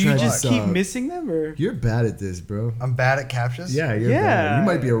never Do you tried just to keep solve- missing them, or You're bad at this, bro. I'm bad at captures. Yeah, you're Yeah. bad. You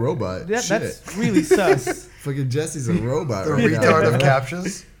might be a robot. Shit. that's really sus. Fucking Jesse's a robot. The right now, retard bro. of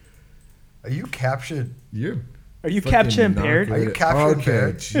captures. Are you captured? You're Are you fucking capture not impaired? good Are you at- capture okay,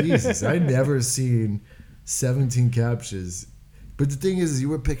 impaired? Jesus, I never seen 17 captures. But the thing is, you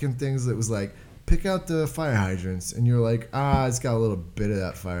were picking things that was like, pick out the fire hydrants, and you're like, it's got a little bit of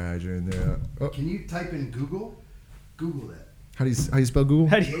that fire hydrant in there. Oh, Can you type in Google? Google that. how do you spell Google?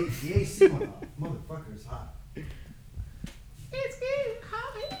 How do you- The AC went off. Motherfucker is hot. It's getting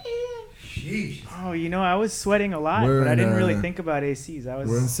hot in here. Sheesh. Oh, I was sweating a lot, We're but I in, didn't really think about ACs.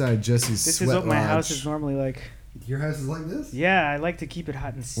 We're inside Jesse's This sweat is what my lodge. house is normally like. Your house is like this? Yeah, I like to keep it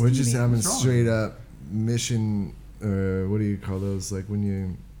hot and steamy. We're just having What's wrong? straight up mission. What do you call those? Like when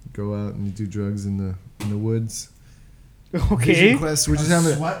you go out and you do drugs in the woods. Okay. Vision quest. We're just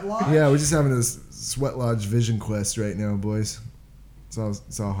having. Sweat lodge? Yeah, we're just having a sweat lodge vision quest right now, boys. It's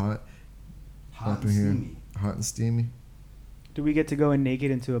all hot, Hot up and in here, steamy. hot and steamy. Do we get to go in naked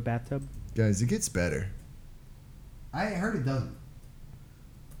into a bathtub? Guys, it gets better. I heard it doesn't.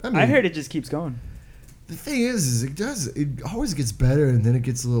 I heard it just keeps going. The thing is it does. It always gets better, and then it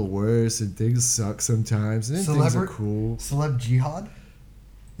gets a little worse, and things suck sometimes, and then things are cool. Celeb Jihad?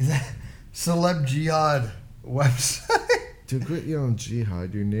 Is that Celeb Jihad website? To quit your own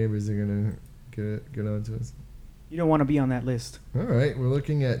jihad, your neighbors are gonna get on to us. You don't want to be on that list. All right, we're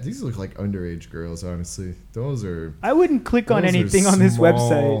looking at these. Look like underage girls. Honestly, those are. I wouldn't click on those are anything on this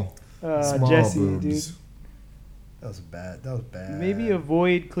small- website. small Jesse, boobs. dude. That was bad. Maybe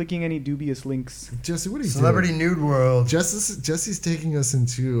avoid clicking any dubious links. Jesse, what are you Celebrity doing? nude world. Jesse's taking us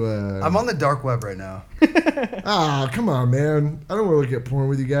into. I'm on the dark web right now. Come on, man! I don't want to look at porn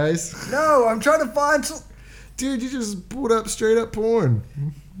with you guys. No, I'm trying to find. Dude, you just pulled up straight up porn.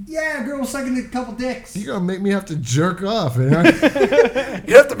 Yeah, girl sucking a couple dicks. You're gonna make me have to jerk off, man.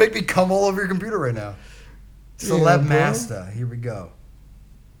 You have to make me come all over your computer right now. Celeb bro. Master. Here we go.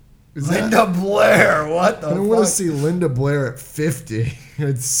 Is that- Linda Blair. What the I don't want to fuck? see Linda Blair at 50.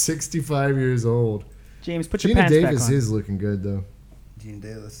 At 65 years old. James, put your Gina pants Davis back on. is looking good though. Gina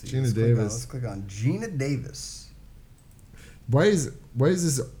Davis. Let's see. Gina Let's click on- Davis. Let's click on Gina Davis. Why is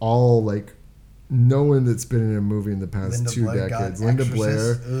this all like no one that's been in a movie in the past Linda 2 Blair, decades? God, Linda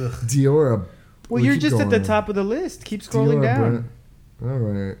Exorcist. Blair, Ugh. Diora. Well, you're just at the top of the list. Keep scrolling down. All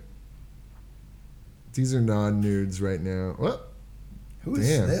right. These are non-nudes right now. What? Who is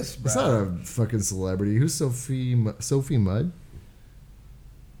Damn. this, bro? It's not a fucking celebrity. Who's Sophie Mudd?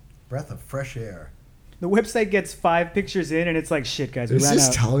 Breath of fresh air. The website gets 5 pictures in, and it's like, shit, guys, we It's ran just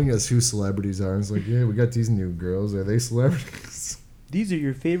out. telling us who celebrities are. It's like, yeah, we got these new girls. Are they celebrities? These are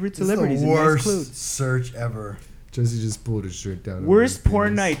your favorite This is celebrities the in nice worst clothes. search ever. Jesse just pulled his shirt down. over Worst his porn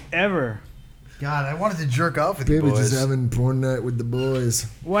penis. night ever. God, I wanted to jerk off with you Baby boys. just having porn night with the boys.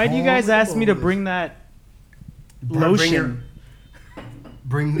 Why do you Porn guys with the ask me to boys. bring that Bring lotion?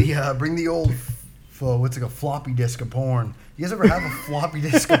 Bring the old what's it, a floppy disk of porn. You guys ever have a floppy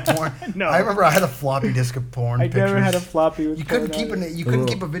disk of porn? No. I remember I had a floppy disk of porn. I pictures. never had a floppy with You couldn't porn keep on it. you couldn't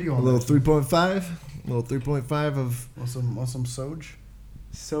keep a video A on little that. 3.5. A little 3.5 of. Want some Soj?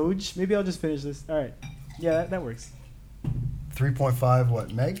 Soj? Maybe I'll just finish this. All right. Yeah, that works. 3.5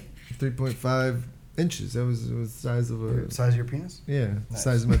 what meg? 3.5 inches. That was the size of a. Size of your penis? Yeah, Nice.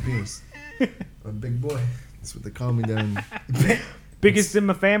 size of my penis. A big boy. That's what they call me down. Biggest in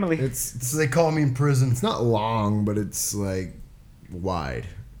my family. It's So they call me in prison. it's not long, but it's like wide.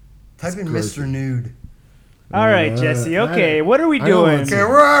 Type in gross. Mr. Nude. All right, Jesse. Okay, what are we I don't doing? want to- Okay,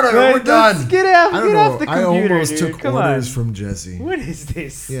 we're out of here. We're Let's done. Get I don't off the know. I computer, almost dude. took Come orders on. from Jesse. What is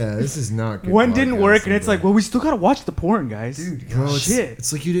this? Yeah, this is not good. One didn't work, and podcasting, it's like, bro. well, we still gotta watch the porn, guys. Dude, Bro, it's, shit.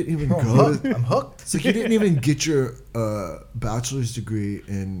 it's like you didn't even Bro, I'm go hooked. to. I'm hooked. It's like you didn't even get your bachelor's degree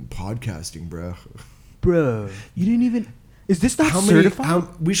in podcasting, bro. Bro, you didn't even. Is this not How many? certified?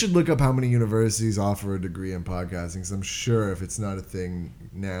 We should look up how many universities offer a degree in podcasting. Because I'm sure if it's not a thing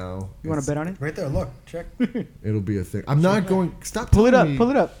now, You want to bet on it? Right there, look. Check. it'll be a thing. I'm not going. Stop. Pull it telling up. me- Pull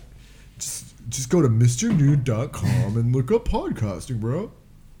it up. Just go to MrNude.com and look up podcasting, bro.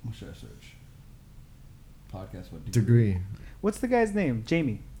 What should I search? Podcast what? Degree, What's the guy's name?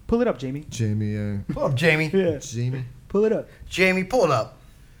 Jamie. Pull it up, Jamie. Jamie. Pull up, Jamie. Yeah. Jamie. Pull it up. Jamie, pull it up.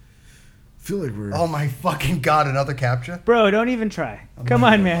 Feel like we're. Oh my fucking god, another captcha. Bro, don't even try. Come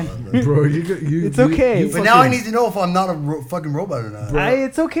on, man. Bro, you. It's okay. But now I need to know if I'm not a fucking robot or not.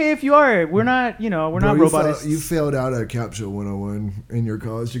 It's okay if you are. We're not, we're not robotists. You failed out at CAPTCHA 101 in your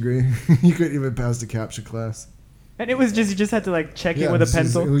college degree. You couldn't even pass the CAPTCHA class. And it was just, you just had to like check it with a was just-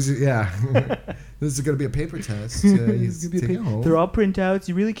 pencil. it was, yeah. This is going to be a paper test. You It's gonna be a take it paper- home. They're all printouts.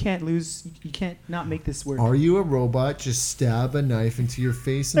 You really can't lose. You can't not make this work. Are you a robot? Just stab a knife into your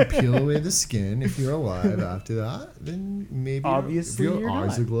face and peel away the skin. If you're alive after that, then maybe Obviously if your you're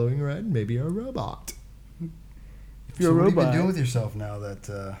eyes not. are glowing red, maybe you're a robot. If you're So a what have you robot, been doing with yourself now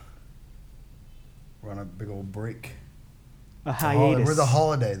that we're on a big old break? a It's a holiday. hiatus. We're the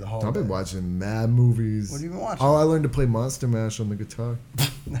holiday. The holiday. I've been watching mad movies. What have you been watching? Oh, I learned to play Monster Mash on the guitar.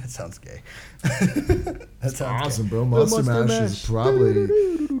 That sounds gay. That sounds Awesome, gay. bro. Monster, Monster Mash, Mash. is probably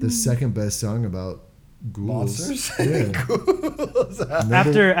the second best song about ghouls. Monsters? Yeah. Ghouls.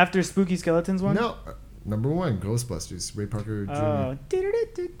 Number- After Spooky Skeletons one. No, number one, Ghostbusters. Ray Parker Jr. Oh.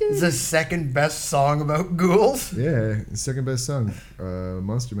 It's the second best song about ghouls. Yeah, second best song,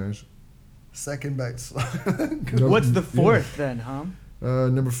 Monster Mash. Second best song. What's the Yeah. fourth then, huh?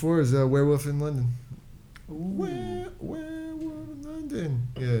 Number 4 is Werewolf in London. Werewolf in London.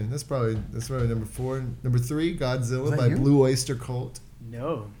 Yeah, that's probably number 4. Number 3, Is Godzilla that by you? Blue Oyster Cult.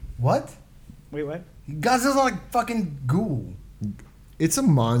 No. What? Wait, what? Godzilla's not like fucking ghoul. It's a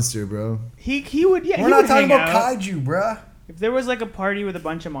monster, bro. He would, yeah. We're he not would talking hang about out. kaiju, bruh. If there was like a party with a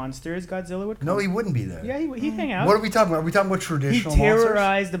bunch of monsters, Godzilla would come. No, he wouldn't be there. Yeah, he'd hang out. What are we talking about? Are we talking about He traditional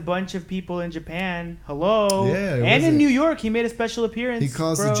terrorized a bunch of people in Japan. Hello. Yeah, it and was in a- New York, he made a special appearance. He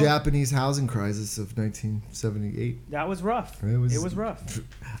caused bro. the Japanese housing crisis of 1978. That was rough. It was- It was rough.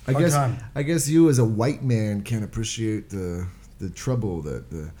 Hard time. I guess you as a white man can't appreciate the trouble that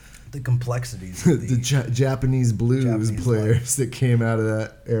the The complexities. Of the Japanese blues Japanese players that came out of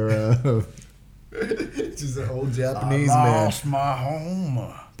that era of just an old Japanese I man. lost my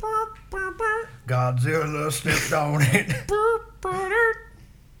home. Godzilla stepped on it.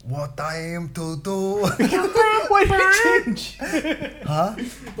 What I am to do? Why did it change? Huh?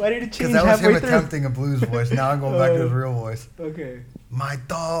 Why did it Because change that was him halfway through? attempting a blues voice. Now I'm going back to his real voice. Okay. My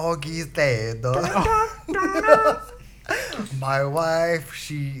dog is dead. My wife,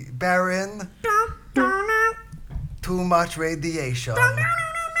 she barren. Too much radiation.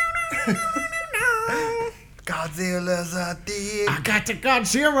 Godzilla's a thief. I got the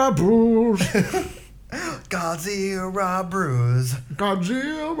Godzilla bruise. Godzilla bruise.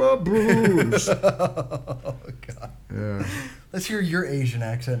 Godzilla bruise. Oh, God. Yeah. Let's hear your Asian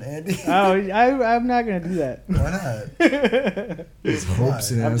accent, Andy. Oh, I'm not gonna do that. Why not? His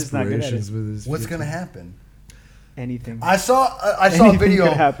hopes and I'm just not good at aspirations with his. What's future. gonna happen? Anything. I saw a Anything video.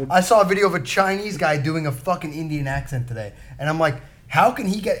 could happen. I saw a video of a Chinese guy doing a fucking Indian accent today, and I'm like, how can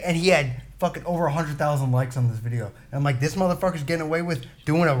he get? And he had fucking over 100,000 likes on this video. And I'm like, this motherfucker's getting away with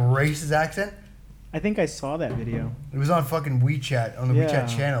doing a racist accent. I think I saw that video. It was on fucking WeChat on the Yeah. WeChat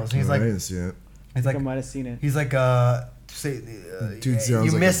channels. And he's I like, didn't see it. he's I like, might have seen it. he's like, say, Dude sounds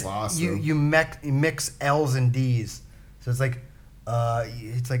you like miss a boss, you though. you mix L's and D's. So it's like,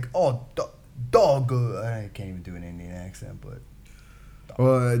 oh dog. I can't even do an Indian accent, but.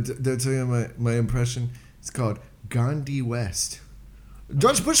 Well, did I tell you my impression? It's called Gandhi West.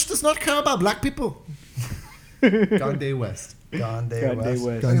 George Bush does not care about black people. Gandhi West. Gandhi Gandhi West.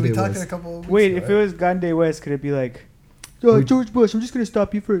 West. Yeah, we Gandhi talked West. a couple of weeks Wait, ago, if it was Gandhi West, could it be like, George Bush, I'm just gonna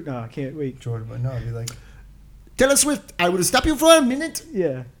stop you for? No, I can't. Wait. George, but no, it'd be like, Taylor Swift, I will stop you for a minute.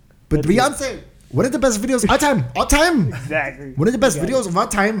 Yeah. But Beyonce, one of the best videos of all time. All time. Exactly. One of the best You got videos of all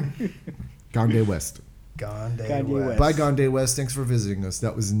time. Gandhi West. Gandhi Gandhi West. West. Bye, Gandhi West. Thanks for visiting us.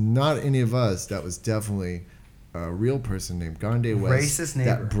 That was not any of us. That was definitely a real person named Gandhi West. Racist neighbor,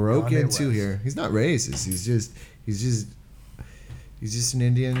 that broke Gandhi into West. here. He's not racist. He's just an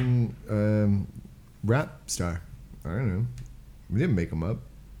Indian rap star. I don't know. We didn't make him up.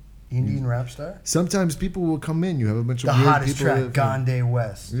 Indian rap star. Sometimes people will come in. You have a bunch of The weird hottest people. track, Gandhi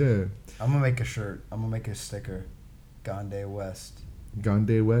West. Yeah, I'm gonna make a shirt. I'm gonna make a sticker. Gandhi West.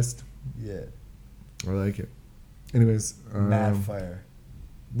 Gandhi West. Yeah. I like it. Anyways, Mad fire.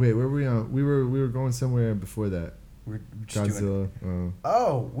 wait, where were we on? We were going somewhere before that. We're just doing it. Godzilla.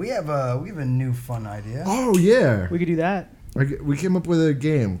 Oh, we have a new fun idea. Oh yeah. We could do that. We came up with a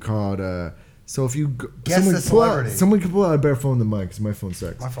game called. So if you Guess the celebrity. someone can pull out a better phone than mine because my phone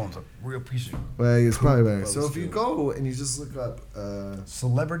sucks. My phone's a real piece of Well, it's probably better. Close So if to you it. go and you just look up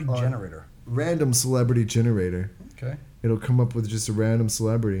celebrity generator. random celebrity generator, Okay. it'll come up with just a random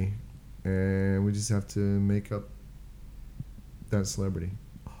celebrity, and we just have to make up that celebrity.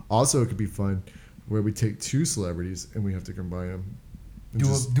 Also, it could be fun where we take two celebrities and we have to combine them. And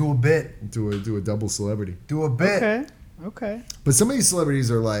just Do a bit. do a double celebrity. Do a bit. Okay. Okay. But some of these celebrities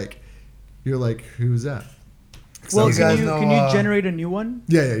are like, you're like, who's that? Well, you guys can know, you generate a new one?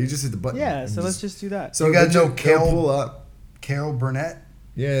 Yeah, you just hit the button. Yeah. and So let's just do that. So You guys know they'll Carol- pull up. Carol Burnett,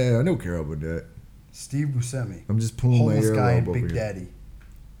 Yeah, I know Carol Burnett. Steve Buscemi, I'm just pulling my homeless guy, earlobe and over Big here. Daddy.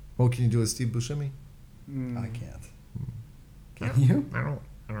 Oh, can you do a Steve Buscemi? Mm. I can't. Can you? I don't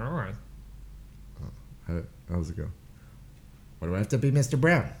know. How's it go? What do I have to be, Mr.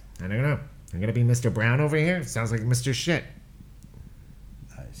 Brown? I don't know. I'm gonna be Mr. Brown over here. Sounds like Mr. Shit.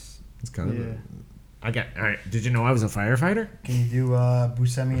 Nice. It's kind of Yeah. All right. Did you know I was a firefighter? Can you do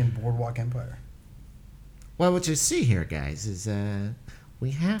Buscemi and Boardwalk Empire? Well, what you see here, guys, is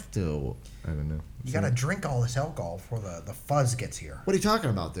we have to. I don't know. You gotta drink all this alcohol before the fuzz gets here. What are you talking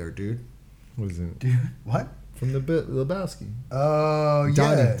about there, dude? What is it? Dude, what? From the Lebowski. Oh,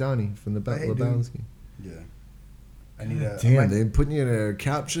 yeah. Donnie from the Hey, dude. Lebowski. Yeah. I need a. Damn, I'm they putting you in a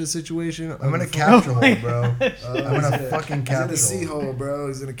capture situation. I'm in a Oh, capture my hole, bro. I'm in a fucking He's capture in a hole. sea hole, bro.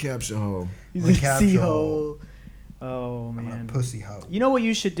 He's in a capture hole. He's The a capsule. sea hole. Oh I'm in man. a pussy hole. You know what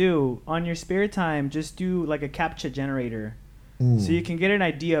you should do on your spare time? Just do like a CAPTCHA generator, so you can get an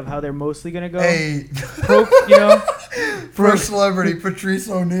idea of how they're mostly gonna go. Hey, You know, first celebrity, Patrice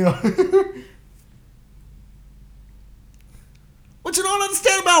O'Neal. What you don't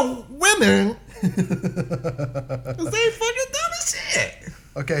understand about women is they fucking dumb as shit.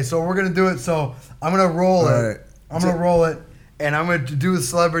 Okay, so we're gonna do it. So I'm gonna roll it. Alright. I'm gonna roll it, and I'm gonna do a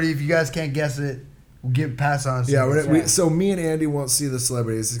celebrity. If you guys can't guess it, we'll pass on. Yeah, so me and Andy won't see the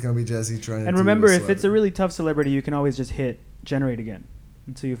celebrities. It's gonna be Jesse trying to. and do remember, the if it's a celebrity. really tough celebrity, you can always just hit generate again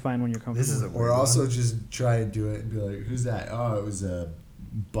until you find one you're comfortable. This is a with. weird Or one. also just try and do it and be like, "Who's that?" Oh, it was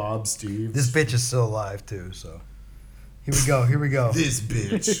Bob Steve. This bitch is still alive too. So Here we go. Here we go. This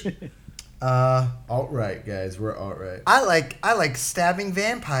bitch. Alt-right, guys. We're alt-right. I like stabbing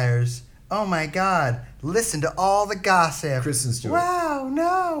vampires. Oh my god. Listen to all the gossip. Kristen Stewart. Wow,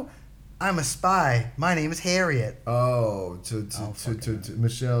 no. I'm a spy. My name is Harriet. Oh, to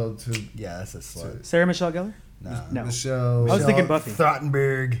Michelle, to Yeah, that's a slut. Sarah Michelle Gellar? Nah. No. Michelle. I was thinking Buffy.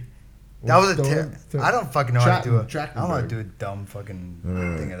 Trachtenberg. That was a I don't fucking know how to do it. I don't know how to Trachtenberg. do a dumb fucking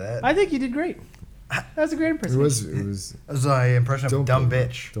thing of that. I think you did great. That was a great It impression. was. That was my impression of a dumb build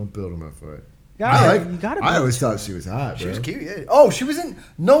bitch. Don't build him up for it. You gotta I be- always thought she was hot, She bro. was cute, yeah. Oh, she was in.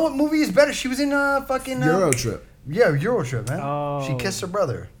 No, what movie is better? She was in fucking Euro Trip. Yeah, Eurotrip, man. Oh. She kissed her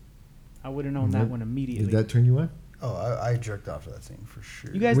brother. I would have known that one immediately. Did that turn you on? Oh, I jerked off to that scene for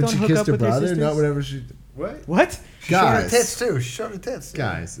sure. You guys When don't she hook kissed up her with your brother, sisters? not whenever she. What? What? She showed her Guys. tits too. She showed her tits. Yeah.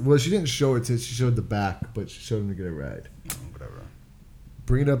 Guys, well, she didn't show her tits. She showed the back, but she showed him to get a ride. Whatever.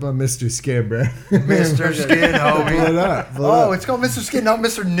 Bring it up on Mr. Skin, bro. Mr. Skin, Pull it homie. up. Pull it Oh, up. it's called Mr. Skin, not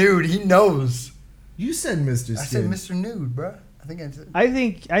Mr. Nude. He knows. You said Mr. Skin. I said Mr. Nude, bro. I think I said.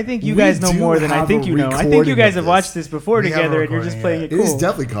 I think you We guys know do more than I have think a you know. I think recording you guys of have this. watched this before We have a together, and you're just recording, playing yeah. it It is cool.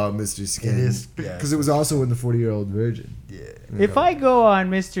 definitely called Mr. Skin. It is, yeah. Because it was also in the 40-Year-Old Virgin. Yeah. If I go on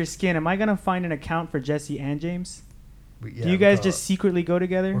Mr. Skin, am I gonna find an account for Jesse and James? Yeah, Do you guys we're just secretly go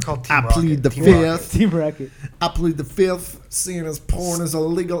together? called Team I Rocket. plead the Team Rocket. fifth. Team Rocket. I plead the fifth, seeing as porn is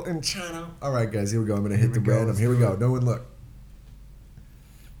illegal in China. All right, guys, here we go. I'm going to hit Here the we go, random. let's Here we do go. it. No one look.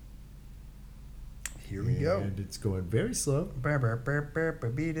 Here we go. And it's going very slow.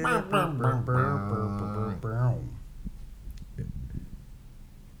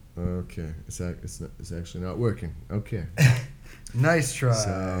 Okay, it's actually not working. Okay, Nice try.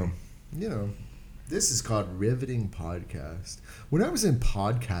 so this is called Riveting Podcast. When I was in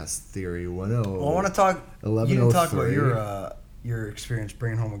Podcast Theory 10, Well, I want to talk. You didn't talk about 1103. your experience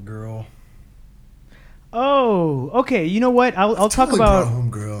bringing home a girl. Oh, okay. You know what? I'll talk Totally about. brought home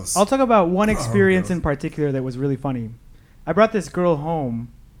girls. I'll talk about one Brought home experience girls. in particular that was really funny. I brought this girl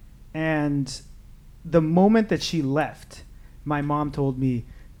home, and the moment that she left, my mom told me,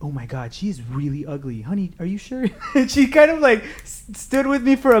 "Oh my God, she's really ugly, honey. Are you sure?" And she kind of like stood with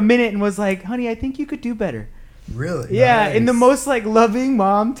me for a minute and was like, "Honey, I think you could do better." Really? Yeah, in the Nice. most like loving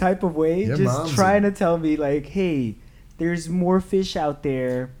mom type of way, Your just mom's trying to tell me like, "Hey, there's more fish out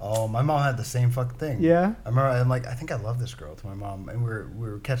there." Oh, my mom had the same fucking thing. Yeah. I remember. I'm like, I think I love this girl to my mom, and we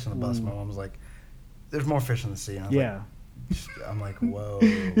were catching the bus. My mom was like, "There's more fish in the sea." And I was Yeah. like, I'm like, whoa.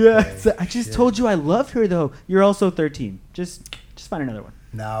 Yeah. okay, So I just shit. told you I love her though. You're also 13. Just find another one.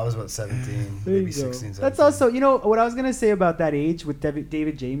 No, I was about 17, There maybe you go. 16, 17. That's also, what I was gonna say about that age with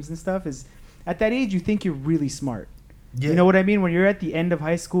David James and stuff is, at that age you think you're really smart. Yeah. You know what I mean? When you're at the end of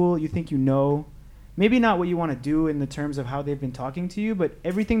high school, you think you know, maybe not what you want to do in the terms of how they've been talking to you, but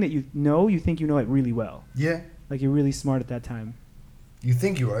everything that you know, you think you know it really well. Yeah. Like you're really smart at that time. You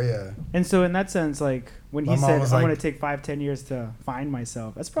think you are, yeah. And so in that sense, like when My he mom said, was "I'm like- gonna take 5-10 years to find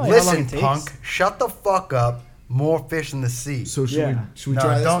myself," that's probably how long Listen, it takes. punk, shut the fuck up. More fish in the sea. So should Yeah. we no,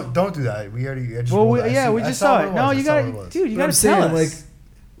 try this? don't do that. We already. I just Well, rolled it. I we I just saw what it. was. No, I you saw what gotta, it was. dude, you But I'm gotta saying, tell us.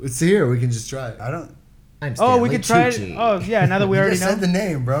 like, it's here. We can just try it. I don't. I'm Oh, Stanley we could try it. Tucci. Oh, yeah. Now that we You already just know. said the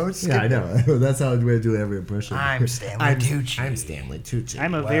name, bro. Skip Yeah, I it. know. That's how we do every impression. I'm Stanley I'm, Tucci. I'm Stanley Tucci.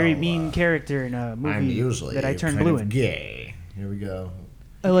 I'm a Well, very mean character in a I'm movie usually that I turned kind blue of in. gay. Here we go.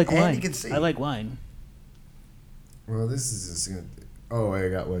 I like And wine. you can see. I like wine. Well, this is just gonna. Oh, I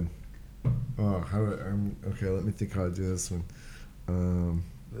got one. Oh, okay. Let me think how to do this one.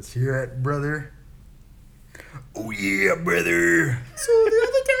 Let's hear it, brother. Oh yeah, brother. So the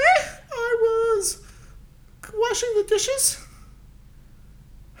other day, I was washing the dishes.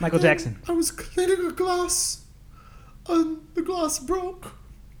 Michael and Jackson. I was cleaning a glass, and the glass broke.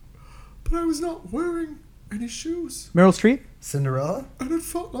 But I was not wearing any shoes, Meryl Streep. Cinderella. and it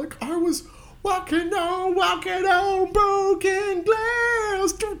felt like I was walking on broken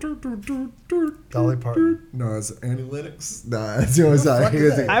glass. Dolly Parton. No, it's Annie Lennox. Nah, it's it was fuck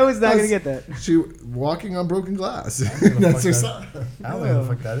is that? I was not gonna get that. She walking on broken glass. the That's her fuck song. I don't know what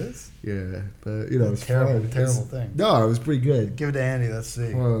the fuck that is. Yeah, but you know, it's Terrible, fun. terrible It's- thing. No, it was pretty good. Give it to Andy. Let's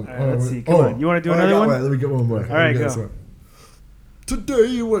see. Hold on, All right, let's see. Come on. You wanna do I another got one? Let me get one more. All right, Let me get go. this one.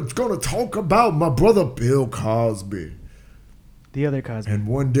 Today we're gonna talk about my brother Bill Cosby. The other Cosby. And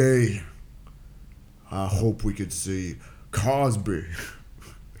one day, I hope we could see Cosby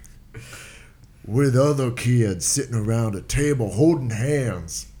with other kids sitting around a table holding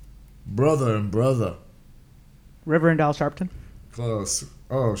hands, brother and brother. Reverend Al Sharpton. Close.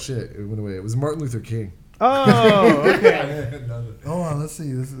 Oh shit! It went away. It was Martin Luther King. Oh, okay. Hold on. Let's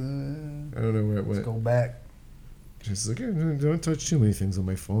see. This. I don't know where it Let's went. go back. Just like, don't touch too many things on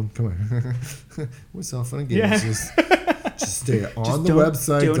my phone. Come on. What's all fun and games? Yeah. Just Just stay on Just the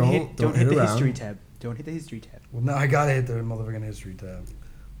website. don't hit hit the around. history tab. Don't hit the history tab. Well, now I gotta hit the motherfucking history tab.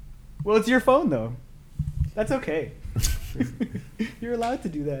 Well, it's your phone though. That's okay. You're allowed to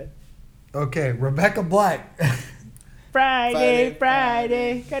do that. Okay, Rebecca Black.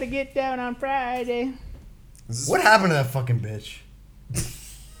 Friday. Gotta get down on Friday. What happened to that fucking bitch?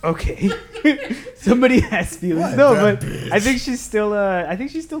 Okay. Somebody has feelings. What? No, That but bitch. I think she's still. I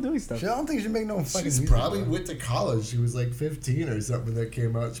think she's still doing stuff. I don't think she make no fucking She's music, probably bro. went to college. She was like 15 or something when that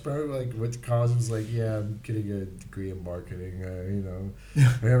came out. She probably like went to college and was like, yeah, I'm getting a degree in marketing. I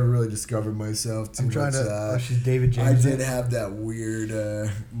haven't really discovered myself too I'm trying much. to. Oh, she's David I James. did have that weird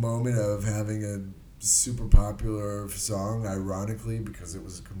moment of having a super popular song, ironically, because it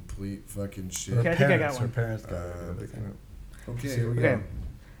was a complete fucking shit. Okay, I think I got Her one. parents got Okay, here we Okay. go.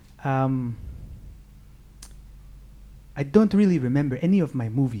 I don't really remember any of my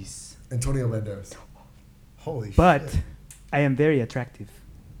movies, Antonio Banderas. Holy but shit. I am very attractive.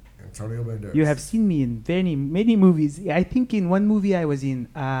 Antonio Banderas. You have seen me in many movies. I think in one movie I was in.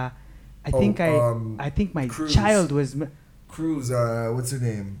 I think my Cruise. child was. Cruz. What's her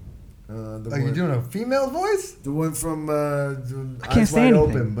name? Are you doing a female voice? the one from I can't Eyes say Wide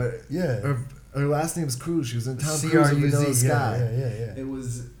anything. Open? But Yeah. her last name is Cruz. She was in Tom Cruise CRUZ. and Vanilla Sky. Yeah. It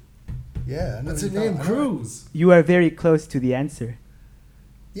was. Yeah, I know What's who her you're name? talking- I know- Cruz. You are very close to the answer.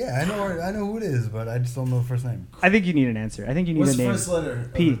 Yeah, I know who it is, but I just don't know the first name. I think you need an answer. I think you need What's a the name. first letter?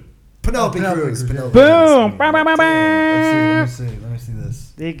 P. Penelope Penelope Cruz. Cruz, Penelope Boom! Cruz. Bam, bam, bam, bam. Let's see. Let me see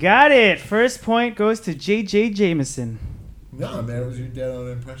this. They got it. First point goes to J.J. Jameson. No, man, it was your dead on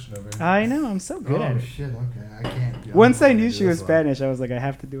impression of her. I know. I'm so good at it. shit! Okay, I can't. Once I knew she was Spanish, I was like, I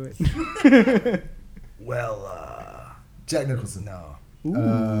have to do it. Well, Jack Nicholson. no.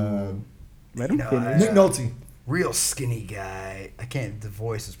 Let him No, finish. Nick Nolte. Real skinny guy. I can't. The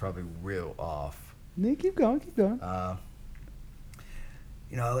voice is probably real off. Nick, keep going.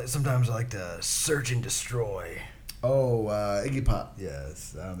 Sometimes I like to search and destroy. Oh, Iggy Pop.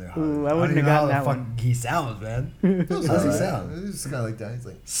 Yes, I don't know how. Ooh, I don't wouldn't even have know gotten how the that fuck one. he sounds, man. How's How's he sound? It's kind of like that. He's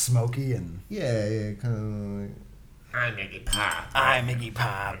like, Smoky and. yeah, kind of like. I'm Iggy Pop. I'm Iggy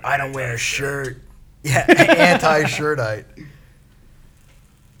Pop. I don't wear a shirt. Yeah, anti-shirtite.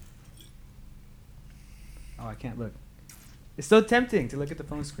 Oh, I can't look. It's so tempting to look at the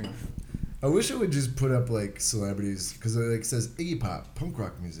phone screen. I wish it would just put up like celebrities because it like says Iggy Pop, punk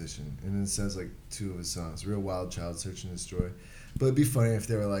rock musician, and then it says like 2 of his songs, Real Wild Child, Search and Destroy. But it'd be funny if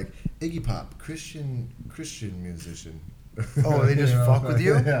they were like Iggy Pop, Christian musician. Oh, they just fuck with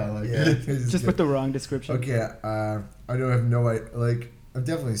you? Yeah, like Yeah. they Just put the wrong description. Okay, I don't have no idea. Like I've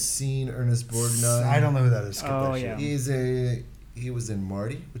definitely seen Ernest Borgnine. I don't know who that is. Skip Oh, that yeah. shit. He was in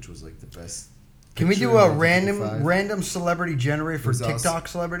Marty, which was like the best. Can we picture do a in random 1955. celebrity generator for Who's awesome? TikTok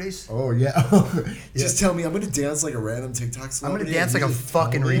celebrities? Oh yeah. Just tell me I'm gonna dance like a random TikTok I'm celebrity. gonna dance like and a you just tell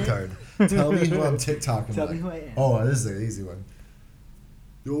fucking me- retard. Tell me who I'm TikToking Tell like. me who I am. Oh, this is an easy one.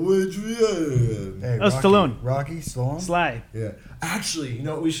 Yo, Adrian. Hey, Oh, Stallone. Rocky Stallone. Sly. Yeah. Actually, you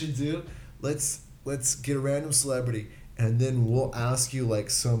know what we should do? Let's get a random celebrity, and then we'll ask you like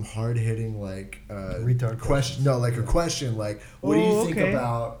some hard hitting like Retard question. No, like a question like, what do you Oh, think okay.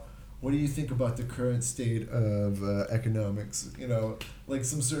 about? What do you think about the current state of economics? You know, like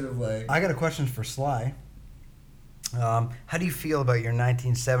some sort of like. I got a question for Sly. How do you feel about your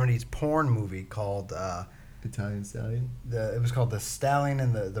 1970s porn movie called Italian stallion. It was called The Stallion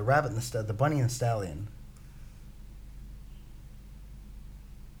and the Rabbit and the Bunny and the Stallion.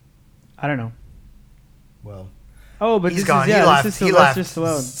 I don't know. Well, Oh, but he's this gone. is he left. this is He Sylvester left.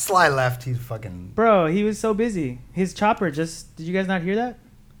 Stallone. Sly left. He's fucking Bro, he was so busy. His chopper just. Did you guys not hear that?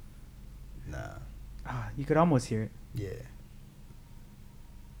 nah. Ah, you could almost hear it. Yeah.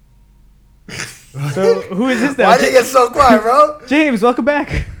 So who is this now? Why did you get so quiet, bro? James, welcome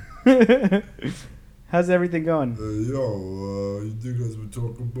back. How's everything going? You guys were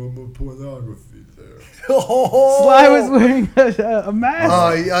talking about my pornography there. Sly was wearing a mask.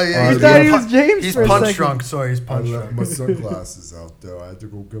 Oh yeah. You thought he was James He's for a punch second. drunk. Sorry, he's I punch left drunk. my sunglasses out there. I had to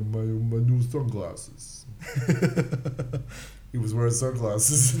go get my new sunglasses. He was wearing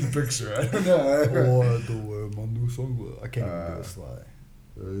sunglasses in the picture. I don't know. Oh, I had to wear my new sunglasses. I can't even do a Sly.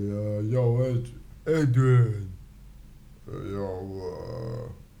 Yo, Adrian.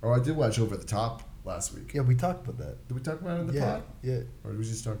 I did watch Over the Top last week. Yeah, we talked about that. Did we talk about it in the Yeah, pod? yeah. Or did we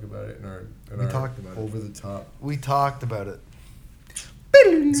just talk about it in our We talked about it. Over the Top? We talked about it.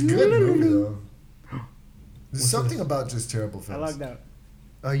 It's a good movie, though. There's What's something this? about just terrible I films. logged out.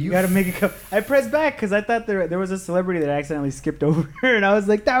 You You gotta make it come. I pressed back because I thought there was a celebrity that I accidentally skipped over, and I was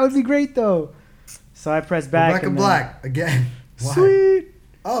like, that would be great though. So I pressed back. Rebecca and then- Black again. Why? Sweet.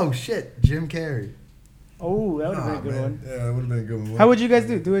 Oh shit, Jim Carrey. Oh, that would have been a good man. one. Yeah, that would have been a good one. How would you guys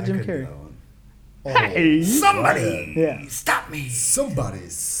do? Do a I Jim could do Carrey. that one. Hey, Somebody, Yeah. stop me! Somebody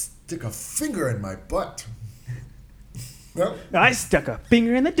stick a finger in my butt. Well, I stuck a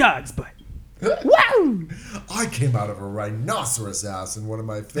finger in the dog's butt. Wow! I came out of a rhinoceros ass in one of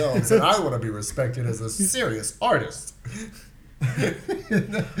my films, and I want to be respected as a serious artist.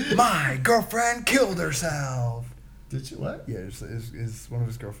 My girlfriend killed herself. Did you what? Yeah, his one of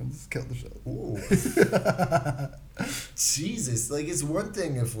his girlfriends killed herself. Ooh. Jesus, like it's one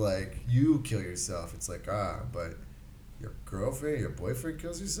thing if like you kill yourself, it's like but your girlfriend, your boyfriend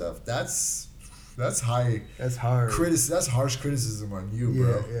kills yourself. That's high. That's hard. That's harsh criticism on you, Yeah,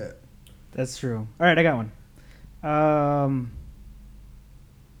 bro. yeah. That's true. All right, I got one.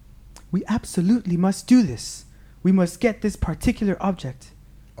 We absolutely must do this. We must get this particular object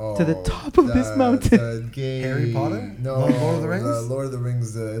to the top of this mountain. The gay, Harry Potter? No, Lord of the Rings? Lord of the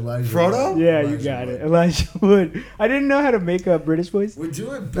Rings. Elijah. Frodo? Yeah, you Elijah got Wood. it. Elijah Wood. I didn't know how to make a British voice. We're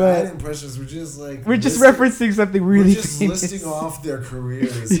doing bad But- impressions. We're just like We're just listing- referencing something really We're just famous. listing off their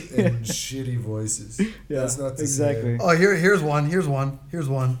careers in shitty voices. Yeah, That's not to exactly. say. Oh, here's one.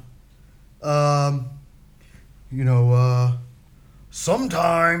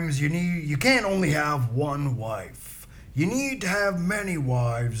 Sometimes you can't only have one wife. You need to have many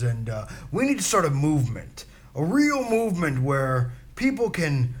wives, and we need to start a movement, a real movement where people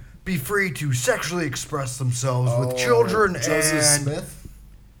can be free to sexually express themselves with children Joseph and Smith.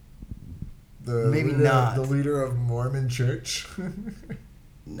 Maybe leader, not. the leader of Mormon Church.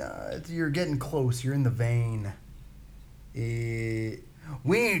 Nah, you're getting close. You're in the vein. We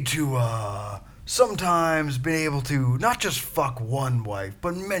need to sometimes be able to not just fuck one wife,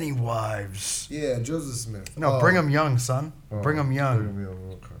 but many wives. Yeah, Joseph Smith. No, bring him young, son. Bring him young. Bring 'em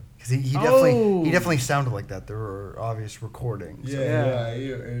young, okay. Because he Oh. definitely sounded like that. There were obvious recordings. Yeah,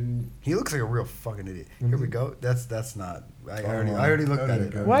 and He looks like a real fucking idiot. Here we go. That's not. I Oh, already looked at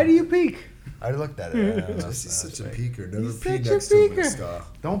it. okay. Why do you peek? I already looked at it. Jesse's That's such a right. peeker. Never He's pee such a next to him in peeker. style.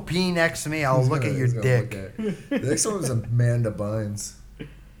 Don't pee next to me. I'll look at your He's gonna dick. look at- The next one was Amanda Bynes. She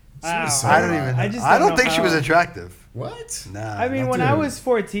Wow. was so I don't hot. even. I just I don't don't think know she was how- attractive. What? Nah. I mean, not when dude. I was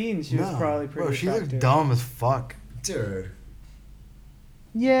 14, she was No. probably pretty Bro, she attractive. looked dumb as fuck. Dude.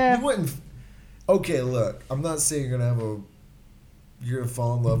 Yeah. You wouldn't. Okay, look. I'm not saying you're gonna you're gonna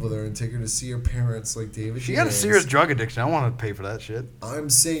fall in love with her and take her to see her parents like David. She got a James. serious drug addiction. I don't want to pay for that shit. I'm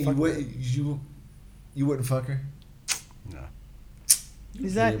saying Fuck you wouldn't fuck her. No.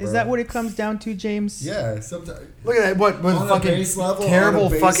 Is that Okay, is bro. that what it comes down to, James? Yeah, sometimes. Look at that. What On a fucking base level, terrible on a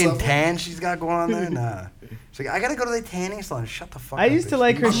base fucking level. tan she's got going on there? Nah. She's like, I gotta go to the tanning salon. Shut the fuck up. I used to bitch.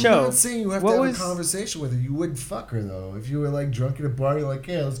 like her I'm show. not saying you have What to have was- a conversation with her. You wouldn't fuck her though. If you were like drunk at a bar, you're like,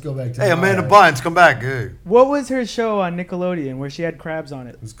 yeah, let's go back to. Hey, the Amanda bar. Bynes, come back. Hey. What was her show on Nickelodeon where she had crabs on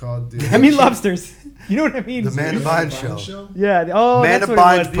it? It was called. I mean lobsters. You know what I mean? The Amanda Bynes show. Yeah. Oh, Amanda that's what it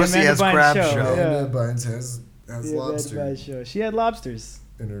Bynes' was. The Pussy Amanda Has Bynes Crabs show. show. Yeah. Amanda Bynes has The Amanda lobster Bynes show. She had lobsters.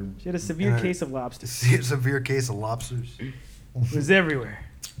 in her. She had a severe Alright. case of lobsters. Severe case of lobsters. It was everywhere.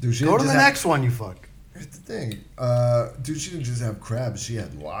 Dude, she Go to didn't the just have- next one, you fuck. Here's the thing, dude. She didn't just have crabs. She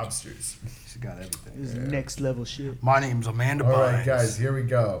had lobsters. She got It everything. was next level shit. My name's Amanda All Bynes. right, guys, here we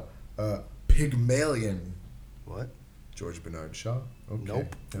go. Pygmalion. What? George Bernard Shaw. Okay.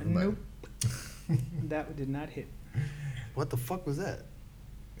 Nope. Never mind. That did not hit. What the fuck was that?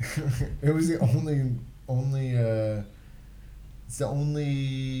 It was the only. It's the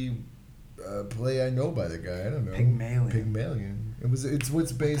only play I know by the guy. I don't know. Pygmalion. Pygmalion. It's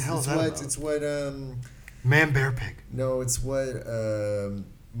what's based. hell It's is that what. about? It's what. Man Bear Pig. No, it's what.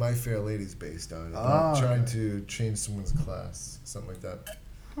 My Fair Lady's based on. Ah. Trying to change someone's class, something like that.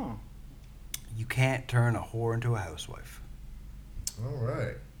 Huh. You can't turn a whore into a housewife. All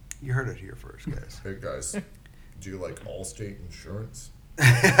right. You heard it here first, guys. Hey guys, do you like Allstate Insurance?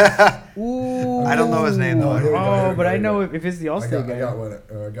 Ooh. I don't know his name, though. Oh, here we go, here Oh, we but go, I here we know go. if it's the I Allstate guy. got one.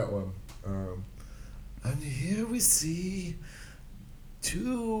 I got one. And here we see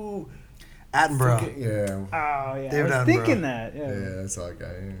two. Attenborough. Yeah. Oh yeah, David I was Attenborough. thinking that. Yeah. Yeah, that's all I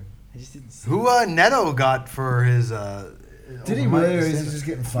got. Yeah. I just didn't see. Who Neto got for his Did he really, or is he just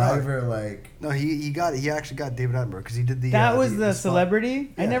getting five or like? No, he actually got David Attenborough because he did the That was the spot.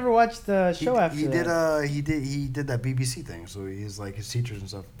 celebrity. I Yeah. never watched the show after he that. he did that BBC thing. So he's like his teachers and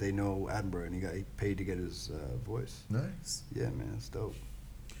stuff. They know Attenborough, and he paid to get his voice. Nice. Yeah, man, it's dope.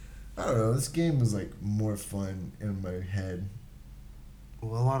 I don't know. This game was like more fun in my head.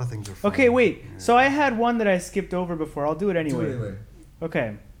 Well, a lot of things are. Fun. Okay, wait. Yeah. So I had one that I skipped over before. I'll do it anyway. Do it anyway.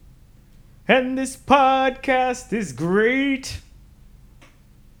 Okay. And this podcast is great,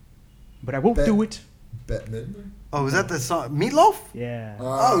 but I won't Bet- do it. Bette Midler. Oh, was that the song Meatloaf? Yeah.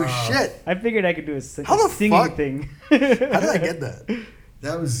 Oh shit! I figured I could do a How the singing fuck? thing. How did I get that?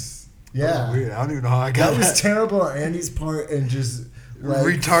 That was That was weird. I don't even know how I got That was terrible on Andy's part and just like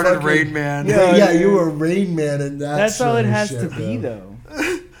retarded fucking- Rain Man. Yeah, you were Rain Man and That's all it sort of has shit, to be, though.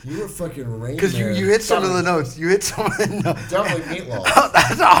 though. You were fucking Rain Because Man. you hit some of the notes. You hit some of the notes. Definitely Meatloaf.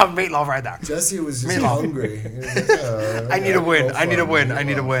 That's Meatloaf right there. Jesse was just Meatloaf. hungry. He was like, I need a win. go I need for a it, win. I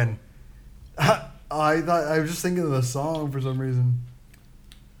need a Meatloaf. win. I thought I was just thinking of the song for some reason.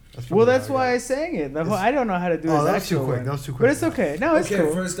 Well, that's why I sang it. I don't know how to do Oh, his that was too actual quick. one. That was too But quick. it's okay. No, it's Okay,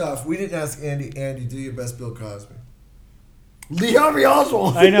 cool. first off, we didn't ask Andy. Andy, do your best Bill Cosby. Lee Harvey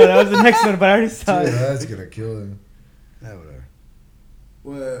Oswald. I know that was the next one, but I already saw Dude, it. that's gonna kill him. Yeah, whatever.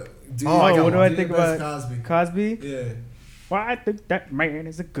 Well, do Oh, I got what do one. I do think your best about Cosby? Cosby? Yeah. Well, I think that man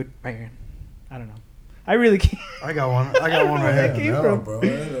is a good man. I don't know. I really can't. I got one. I got one right That here. came No, from- bro. I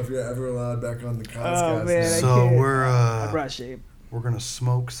don't know if you're ever allowed back on the Coscast. Oh, man, I So can't. we're I brought shape. we're gonna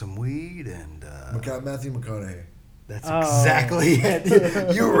smoke some weed and Matthew McConaughey. that's Oh. exactly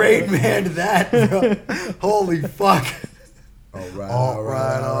it. You Rain Man that, bro. Holy fuck. All right, All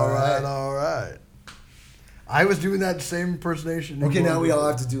right. I was doing that same impersonation. Okay, now we all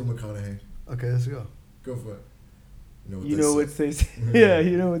have to do McConaughey. Okay, let's go. Go for it. You they know say. what they say? Yeah,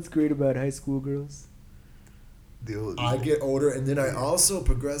 you know what's great about high school girls? I get older, and then I also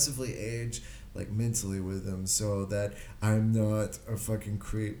progressively age, like mentally with them, so that I'm not a fucking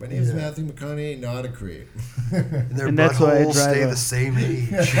creep. My name's Yeah. Matthew McConaughey, not a creep. And their And that's why I buttholes drive stay a- the same age.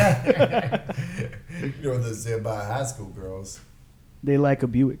 You know what they say about high school girls? They like a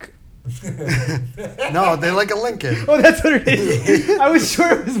Buick. No, they like a Lincoln. Oh, that's what it is. I was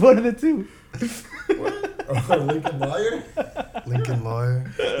sure it was one of the two. Lincoln lawyer? Lincoln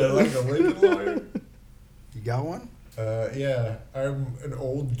lawyer. They're like a Lincoln lawyer? You got one? Yeah. I'm an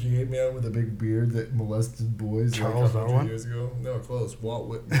old gay man with a big beard that molested boys Charles like 100 Darwin? years ago. No, close. Walt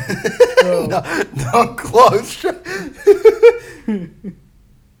Whitman. No, close.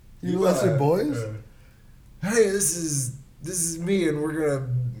 You molested boys? Hey, this is me, and we're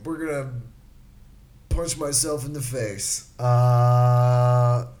gonna punch myself in the face.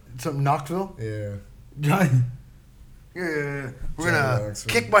 Something Knoxville? Yeah. Johnny. Yeah, we're Johnny gonna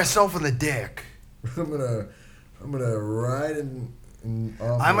Knoxville. kick myself in the dick. I'm gonna ride in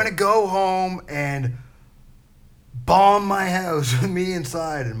off I'm gonna go home and bomb my house with me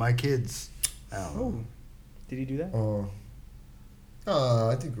inside and my kids. I don't know. Oh, did he do that?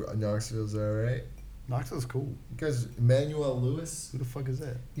 I think Knoxville's alright. Knoxville's cool. You guys, Emmanuel Lewis. Who the fuck is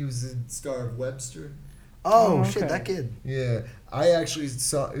that? He was the star of Webster. Oh, Oh, shit, okay. that kid. Yeah, I actually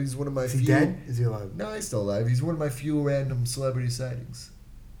saw. He's one of my Is few. he dead? Is he alive? No, he's still alive. He's one of my few random celebrity sightings.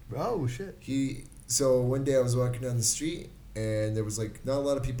 Oh shit. So one day I was walking down the street and there was like not a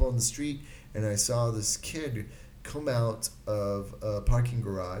lot of people on the street, and I saw this kid come out of a parking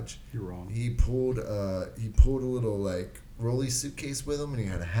garage. You're wrong. He pulled a little like rolly suitcase with him, and he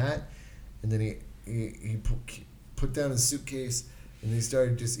had a hat, and then he put down his suitcase, and he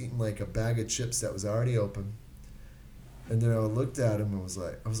started just eating like a bag of chips that was already open. And then I looked at him and was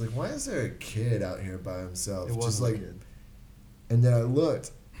like, why is there a kid out here by himself? It Just wasn't like, a kid. and then I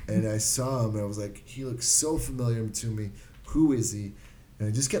looked and I saw him and I was like, he looks so familiar to me. Who is he? And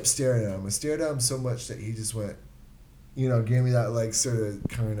I just kept staring at him. I stared at him so much that he just went, gave me that like sort of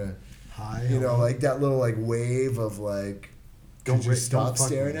kind of, Hi. like that little like wave of like, could you stop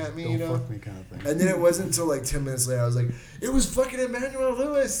staring at me, Don't fuck me kind of thing. And then it wasn't until like 10 minutes later I was like, it was fucking Emmanuel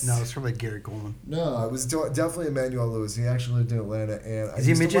Lewis. No, it's probably Gary Coleman. No, it was definitely Emmanuel Lewis. He actually lived in Atlanta, and Is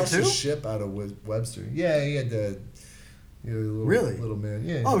he I used midget to watch too? the ship out of Webster. Yeah, he had the little, Really? little man.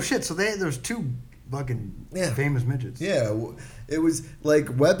 Yeah. Oh shit! So there's two fucking Yeah. famous midgets. Yeah, it was like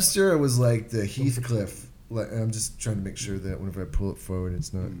Webster was like the Heathcliff. Like, I'm just trying to make sure that whenever I pull it forward,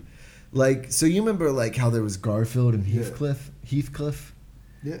 it's not like. So you remember like how there was Garfield and Yeah. Heathcliff,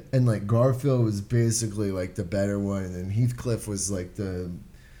 Yeah. and like Garfield was basically like the better one, and then Heathcliff was like the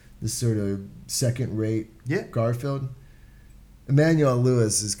sort of second rate Yeah. Garfield. Emmanuel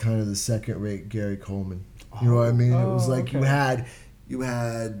Lewis is kind of the second rate Gary Coleman. You know what I mean? It was Oh, like okay. you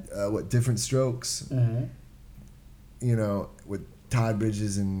had what Different Strokes. Mm-hmm. With Todd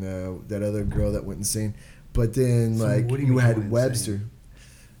Bridges and that other girl that went insane. But then, So like, what do you you mean had went Webster.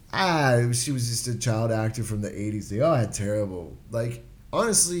 insane? She was just a child actor from the 80s. They all had terrible. Like,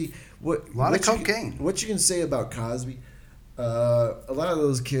 honestly, A lot what of cocaine. What you can say about Cosby, a lot of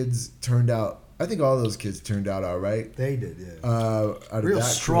those kids turned out, I think all those kids turned out all right. They did, yeah. Out of Real that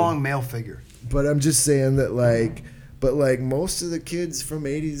strong male figure. But I'm just saying that, like, most of the kids from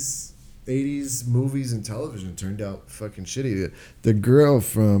 80s '80s movies and television turned out fucking shitty. The girl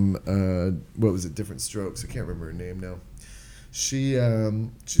from what was it? Different Strokes. I can't remember her name now. She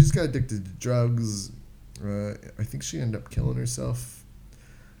just got addicted to drugs. I think she ended up killing herself.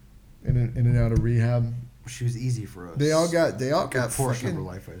 In and out of rehab. She was easy for us. They all got portion of her fucking.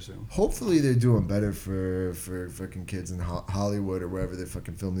 life, I assume. Hopefully they're doing better for fucking kids in Hollywood or wherever they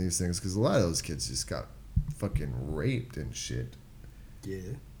fucking film these things, because a lot of those kids just got fucking raped and shit. Yeah.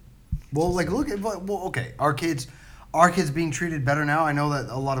 Well, like, look at okay, our kids being treated better now. I know that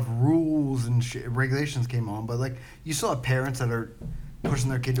a lot of rules and regulations came on, but like, you still have parents that are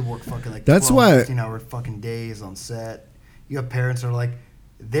pushing their kid to work fucking like That's 12, why- 15-hour fucking days on set. You have parents that are like,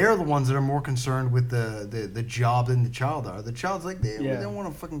 they're the ones that are more concerned with the job than the child are. The child's like, they don't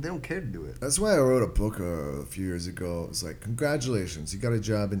want to fucking, they don't care to do it. That's why I wrote a book a few years ago. It's like, congratulations, you got a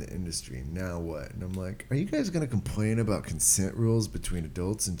job in the industry. Now what? And I'm like, are you guys gonna complain about consent rules between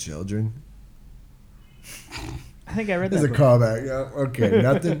adults and children? I think I read There's that a book. callback. Yeah.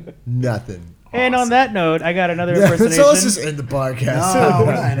 Okay. Nothing. And on that note, I got another Yeah, impersonation. so let's just end the podcast. No,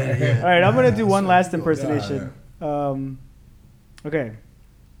 we're not ending it yet. All right, I'm gonna do one last Yeah, impersonation. Okay.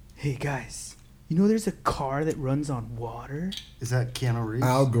 Hey guys, you know there's a car that runs on water? Is that Keanu Reeves?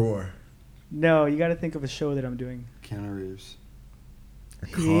 Al Gore. No, you got to think of a show that I'm doing. Keanu Reeves. A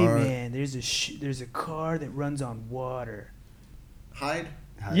Hey car. man, there's a car that runs on water. Hyde.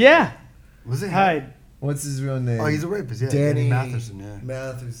 Hyde. Yeah, Was it him? Hyde. What's his real name? Oh, he's a rapist. Yeah, Danny Danny Matheson. Yeah.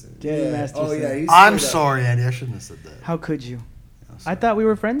 Matheson. Danny Yeah. Masterson. Oh yeah. He's I'm straight up. sorry, Andy. I shouldn't have said that. How could you? I'm I sorry. thought we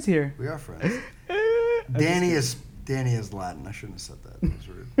were friends here. We are friends. I'm Danny is Latin. I shouldn't have said that. That was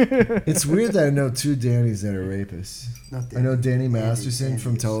rude. It's weird that I know two Dannys that are rapists. Not I know Danny Andy- Masterson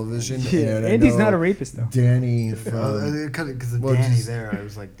from Andy's- television. Yeah, and I Andy's know not a rapist though. Danny from. Because of well, Danny just- there, I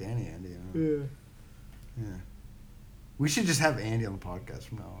was like, Danny, Andy. You know? Yeah. Yeah. We should just have Andy on the podcast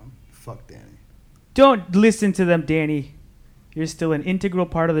from now on. Fuck Danny. Don't listen to them, Danny. You're still an integral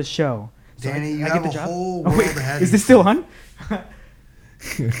part of the show. So Danny, you I have get a the job? whole Oh, world wait, ahead. is this still on?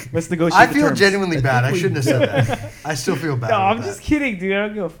 Let's negotiate. I the feel terms. genuinely bad. I shouldn't have said that. I still feel bad. No, about I'm that. just kidding, dude. I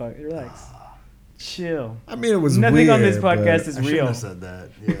don't give a fuck. Relax. Chill. I mean, it was Nothing weird, on this but podcast is I shouldn't real. have said that.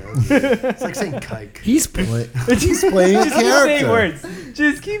 Yeah, it's like saying kike. He's playing. He's playing Just keep saying character. words.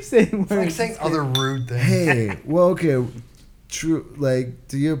 Just keep saying It's like words. saying other rude things. Hey, well, okay, true. Like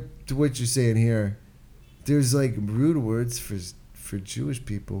to what you're saying here, there's like rude words for Jewish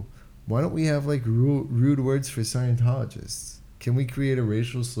people. Why don't we have like rude words for Scientologists? Can we create a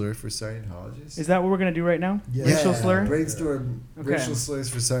racial slur for Scientologists? Is that what we're gonna do right now? Yeah. Racial slur? Brainstorm Okay. racial slurs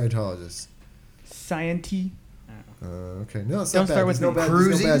for Scientologists. Scienti. Okay, no, it's Don't not bad. start with There's no me. bad.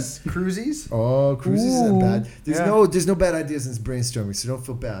 There's no bad. Cruisies? Oh, cruises isn't Ooh, bad. yeah. There's no bad ideas in this brainstorming, so don't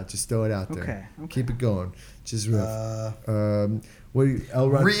feel bad. Just throw it out there. Okay. Keep it going. Just riff. Uh, What do you, L.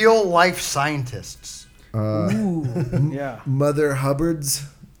 Ron, real life scientists. Ooh. Yeah. Mother Hubbards,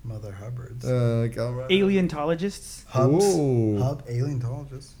 Mother Hubbards. like L. Ron. Alientologists. Hubs. Ooh. Hub.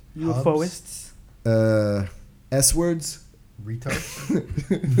 Alientologists. UFOists. S words. Retards.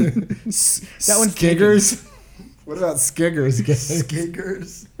 That one's Skiggers. What about Skiggers? guys?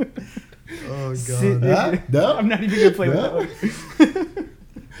 Skiggers. Oh, Si- God. Huh? No? I'm not even gonna play No? with that one.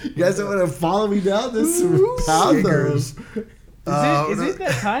 You guys don't want to follow me down this path? Skiggers. Though? Is it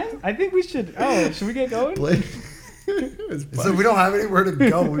that time? I think we should. Oh, should we get going? Play. It's So fine. we don't have anywhere to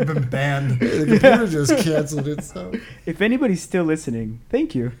go. We've been banned. The computer just canceled itself. If anybody's still listening,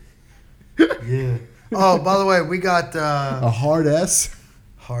 thank you. Yeah. Oh, by the way, we got A hard S.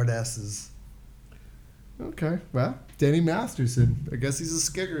 hard asses. Okay, well, Danny Masterson. I guess he's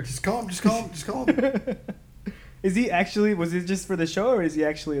a skigger. Just call him. Just call him. Just call him. Is he actually? Was it just for the show, or is he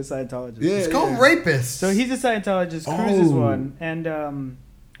actually a Scientologist? Yeah. Just call him rapist. So he's a Scientologist. Cruz is Oh. one, and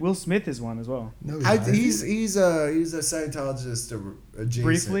Will Smith is one as well. No, He's a Scientologist adjacent.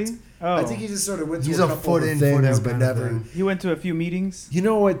 Briefly. Oh, I think he just sort of went to He's a a couple foot of in, things, foot out but kind of never. thing. he went to a few meetings. You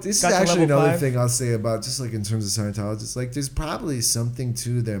know what? This Got is to actually level another 5. thing I'll say about just like in terms of Scientologists. Like, there's probably something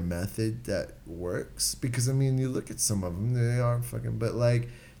to their method that works because I mean, you look at some of them, they are fucking. But like,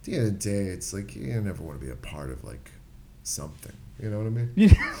 at the end of the day, it's like you never want to be a part of like something. You know what I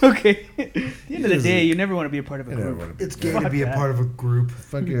mean? Okay. At the end of the day, you never want to be a part of a You never group. want to be. It's gay Fuck to be that. a part of a group.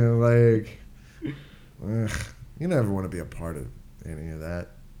 Fucking like, you never want to be a part of any of that.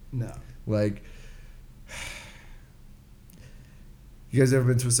 No. Like, you guys ever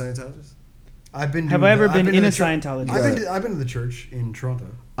been to a Scientologist? I've been. Have to I ever the- I've been to in the a chur- Scientologist? I've been to the church in Toronto.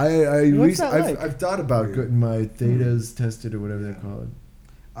 What's that like? I've thought about getting my thetas tested or whatever they're called.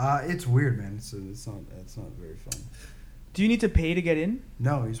 It's weird, man. It's not very fun. Do you need to pay to get in?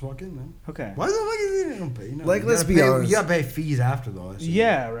 No, you just walk in, man. Okay. Why the fuck is he don't pay? You know, Like, you let's gotta be pay, honest. You gotta pay fees after though. That's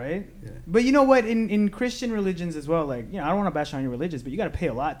Yeah, right. Yeah. But you know what? In Christian religions as well, like, you know, I don't want to bash on your religions, but you got to pay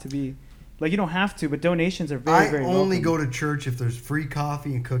a lot to be, like, you don't have to, but donations are very, very I only welcome. go to church if there's free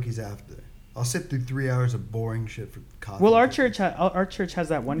coffee and cookies after. I'll sit through 3 hours of boring shit for coffee. Well, and our cookies. church has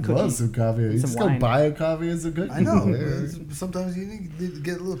that one cookie. Love some coffee. You some just go wine. buy a coffee and some cookies. I know. Yeah. Sometimes you need to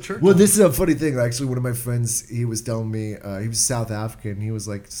get a little church. Well, on. this is a funny thing. Actually, one of my friends, he was telling me he was South African. He was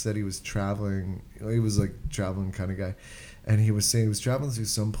like said he was traveling. He was like traveling kind of guy, and he was saying he was traveling through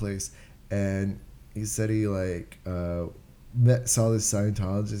some place, and he said he like saw this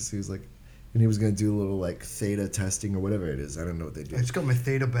Scientologist. He was like, and he was gonna do a little like theta testing or whatever it is. I don't know what they do. I just got my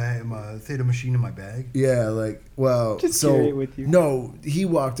theta bag, my theta machine in my bag. Yeah, like, well, Just so carry it with you. no, he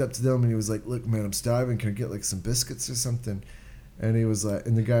walked up to them and he was like, "Look, man, I'm starving. Can I get like some biscuits or something?" And he was like,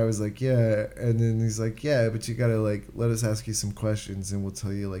 and the guy was like, "Yeah," and then he's like, "Yeah, but you gotta like let us ask you some questions and we'll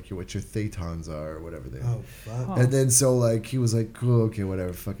tell you like what your thetons are or whatever they are." Oh fuck! Huh. And then so like he was like, "Cool, okay,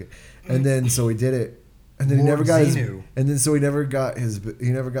 whatever, fuck it." And then so he did it. And then he Lord never got his, Xenu. and then so he never got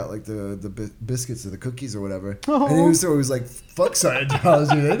like the biscuits or the cookies or whatever. Oh. And he was like, "Fuck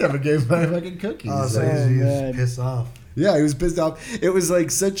Scientology, they never gave my fucking cookies." Oh, so Like, he man. was pissed off. yeah, he was pissed off. It was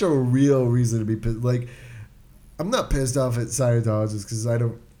like such a real reason to be pissed. Like, I'm not pissed off at Scientologists because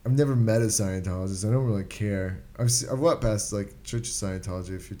I've never met a Scientologist. I don't really care. I've walked past like Church of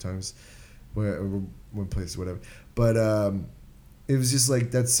Scientology a few times, one place, whatever. But it was just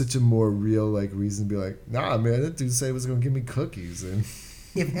like that's such a more real like reason to be like, nah, man, that dude said he was gonna give me cookies and.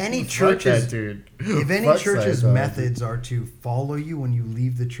 If any Fuck churches, that dude. if any Fuck church's Scientology. methods are to follow you when you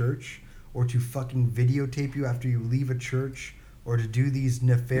leave the church, or to fucking videotape you after you leave a church, or to do these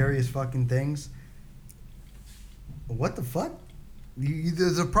nefarious fucking things, what the fuck?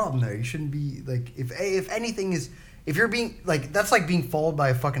 There's a problem there. You shouldn't be like if anything is. If you're being like that's like being followed by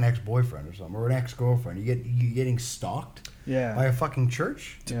a fucking ex-boyfriend or something or an ex-girlfriend, you getting stalked by Yeah. a fucking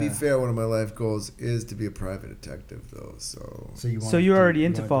church. To be Yeah. fair, one of my life goals is to be a private detective, though. So So you're already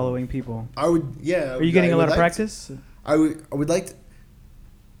into following people. I would, yeah. Are you getting I a would lot of like practice? I would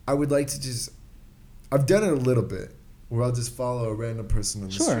like to just. I've done it a little bit, where I'll just follow a random person on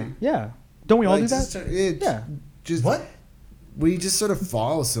the Sure. street. Yeah. Don't we all Like, do that? just try- yeah. Yeah. Just What? We just sort of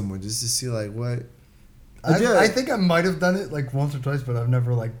follow someone just to see like what. I think I might have done it like once or twice, but I've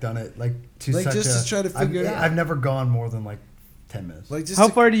never like done it like to Like, such just a, to try to figure it out. I've never gone more than like 10 minutes. Like just How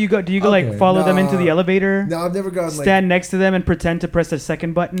to- far do you go? Do you go Okay, like follow them into the nah. elevator? No, I've never gone like. Stand next to them and pretend to press the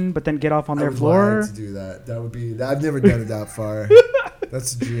second button, but then get off on I their would floor. like to do that. That would be. I've never done it that far.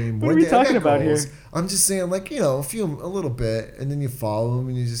 That's a dream. What One are we day- I got talking about goals. here? I'm just saying, like, a little bit, and then you follow them,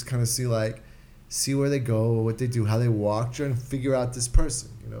 and you just kind of see where they go, what they do, how they walk, trying to figure out this person.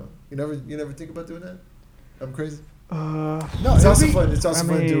 You never think about doing that. I'm crazy. no, It's it'll also be- fun. It's also I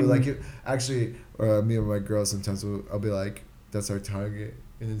fun to do. mean- Like, actually, me and my girl sometimes I'll be like, "That's our target,"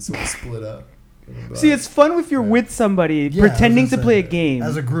 and then so we'll split up. And we'll be See, like- it's fun if you're Yeah. with somebody Yeah, I was pretending to gonna play a say, game.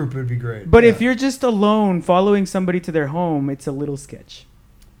 As a group, it'd be great. But if Yeah. you're just alone following somebody to their home, it's a little sketch.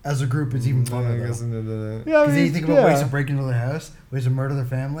 as a group, it's even Yeah, I funner. guess though. no. Yeah, Because then you think about ways to break into their house, ways to murder their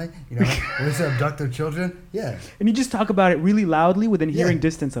family, ways to abduct their children. Yeah, and you just talk about it really loudly within Yeah. hearing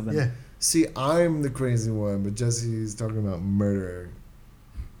distance of them. yeah. See, I'm the crazy one, but Jesse's talking about murder.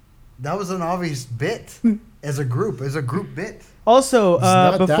 That was an obvious bit as a group bit. Also, It's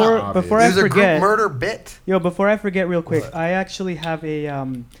not that before obvious. I It was a group forget, murder bit. before I forget, real quick, What? I actually have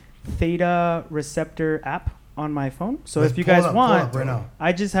a theta receptor app on my phone. So Let's if you pull it guys up, pull it want, up right now.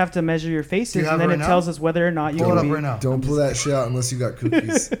 I just have to measure your faces, have and it then right it now? tells us whether or not you Pull can it up be. right now. Don't pull that shit out unless you got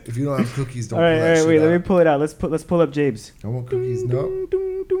cookies. If you don't have cookies, don't All right, pull all that right, shit wait. out. Let me pull it out. Let's pull up Jabe's. I want cookies. No.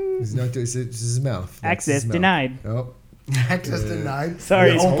 He's not doing it. It's his mouth. That's Access his mouth. denied. Nope. Access Yeah. denied.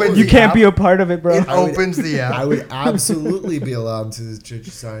 Sorry, It It's opens you the can't app. be a part of it, bro. It I would- opens the app. I would absolutely be allowed into the Church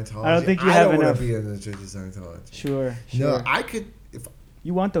of Scientology. I don't think you I have don't enough. want to be in the Church of Scientology. Sure. No, I could.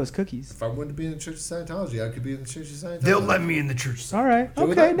 You want those cookies? If I wanted to be in the Church of Scientology, I could be in the Church of Scientology. They'll let me in the church. All right. They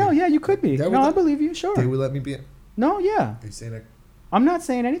would Okay. let No. me. Yeah, you could be. They would No, I let- believe you. Sure. They would let me be in. No. Yeah. Are you saying that? I'm not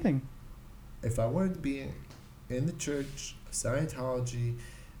saying anything. If I wanted to be in the Church of Scientology,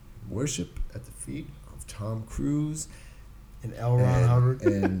 worship at the feet of Tom Cruise And L. Ron Hubbard.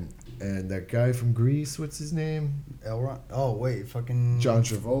 and that guy from Greece, what's his name? L. Ron. Oh wait, fucking John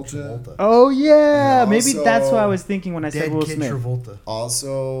Travolta. Oh yeah. And Maybe that's what I also was thinking when I said Dead Will Kid Smith. Travolta.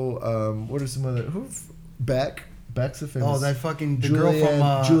 Also, what are some other Beck? Beck's a famous. Oh, that fucking the girl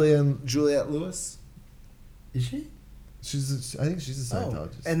from Juliette Lewis. Is she? I think she's a Oh,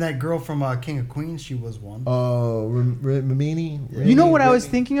 Scientologist. and that girl from King of Queens, she was one. Oh, Mamini. You know what I was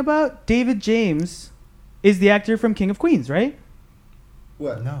Whitney? thinking about? David James is the actor from King of Queens, right?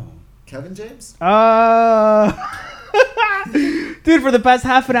 What? No. Kevin James? Dude, for the past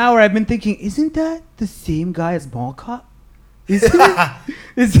half an hour, I've been thinking, isn't that the same guy as Mall Cop? Is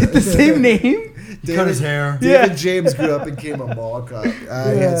it the same name? He cut his hair. Yeah. David James grew up and became a mall cop. He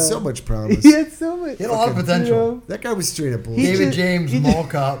had so much promise. He had so much. He had a lot of potential. That guy was straight up He bullshit. David just- James, he mall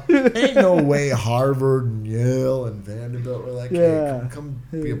cop. Ain't no way Harvard and Yale and Vanderbilt were like, Yeah. hey, come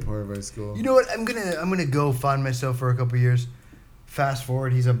be a part of our school. You know what? I'm gonna go find myself for a couple years. Fast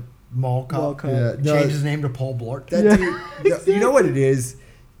forward, he's a mall cop. Mall cop. Yeah, no, Change his name to Paul Blart. that Yeah. dude, you know what it is?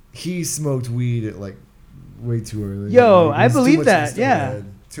 He smoked weed at like way too early. Yo, Like, I he was too believe much that, of a yeah.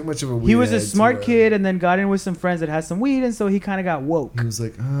 stoned. Too much of a weed He was a head, smart too, kid and then got in with some friends that had some weed, and so he kind of got woke. He was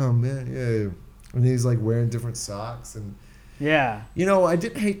like, oh man, yeah. And he's like wearing different socks and Yeah. you know, I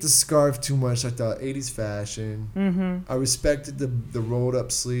didn't hate the scarf too much. I thought 80s fashion. Mm-hmm. I respected the rolled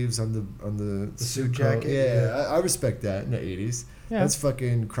up sleeves on the suit coat. jacket, Yeah, yeah. I respect that in the 80s. Yeah. That's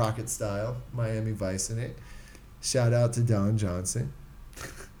fucking Crockett style. Miami Vice in it. Shout out to Don Johnson.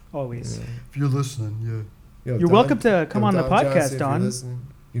 Always. Yeah. If you're listening, Yo, You're Don- welcome to come yo, on the Don podcast, Johnson, if you're Don. listening.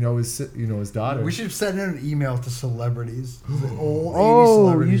 You know his daughter. we should send in an email to celebrities, the old 80s Oh,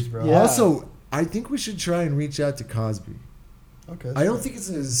 celebrities, you- bro. yeah. Also, I think we should try and reach out to Cosby. Okay. I don't think it's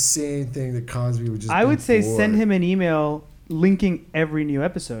the insane thing that Cosby would just. I be would say bored. send him an email linking every new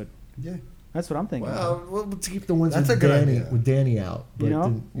episode. Yeah. That's what I'm thinking. Well, we'll keep the ones That's with a good Danny idea. with Danny out. you know,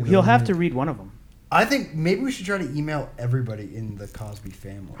 then, you he'll what have I to mean? read one of them I think maybe we should try to email everybody in the Cosby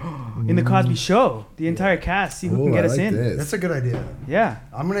family. in the Cosby Show. The entire cast. See who can Ooh, get I us like in. this. That's a good idea. Yeah,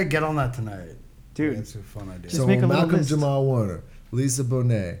 I'm gonna get on that tonight. dude. That's a fun idea. Just So make a little Malcolm list. Jamal Warner, Lisa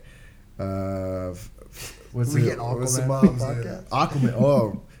Bonet, what's We the get what's the Aquaman mom's on the name? podcast? Aquaman.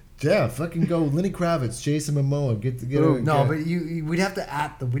 Oh, yeah, fucking go. Lenny Kravitz, Jason Momoa, get together. No, but we'd have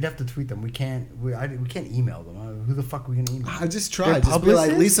to we'd have to tweet them. We can't we can't email them. Who the fuck are we gonna email? I just They're tried. Just be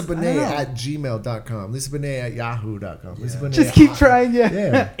like publicists? Lisa I don't Bonet know. at gmail.com. Lisa Bonet at yahoo.com. Lisa Yeah. Bonet Just at keep hot- trying. Yeah.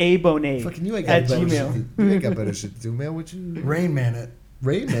 Yeah. A Bonet. Fucking you ain't got At better Gmail. shit. You ain't got better shit to do, man. What you? Rain Man it.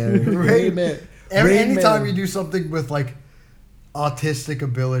 Rain Man. Rain Man. Anytime Man. you do something with like autistic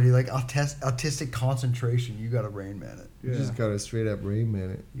ability, like autistic concentration, you gotta Rain Man it. You just got to straight up Rain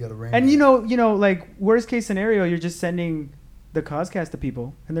Man it. You gotta Rain. And Man you know, like worst case scenario, you're just sending the Coscast to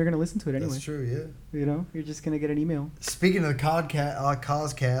people, and they're gonna listen to it it. anyway. That's true. Yeah. You know, you're just gonna get an email. Speaking of the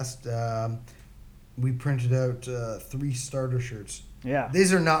Coscast, we printed out 3 starter shirts. Yeah.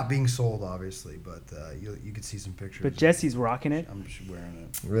 These are not being sold, obviously, but you can see some pictures. But Jesse's rocking it. I'm just wearing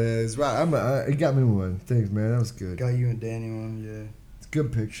it. Yeah, it's right. He got me one. Thanks, man. That was good. Got you and Danny one, yeah. It's a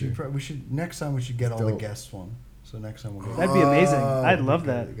good picture. We should next time we should get all the dope. guests one. So next time we'll go. That'd be amazing. Oh, I'd love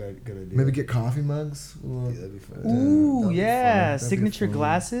that. Good idea. Maybe get coffee mugs. Yeah, that'd be fun. Ooh, that'd be yeah. fun. That'd be Signature fun.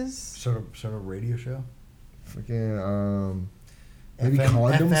 glasses. Sort of radio show. Freaking maybe FM,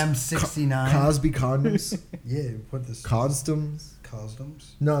 condoms. FM 69. Cosby condoms. Yeah, what this? Condoms.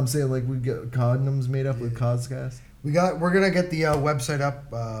 Costumes. No, I'm saying like we get condoms made up with Coscast. We're gonna get the website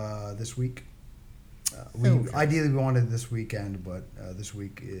up this week. Okay. Ideally we wanted this weekend, but this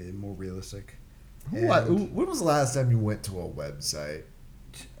week more realistic. And When was the last time you went to a website?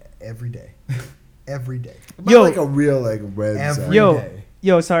 every day, every day. About Yo. like a real like website. Every Yo. day.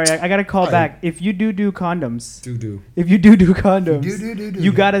 Yo, sorry, I gotta call Alright. back. If you do condoms, do. if you do condoms, Do.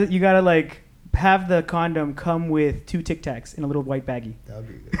 you gotta like have the condom come with 2 Tic Tacs in a little white baggie. That would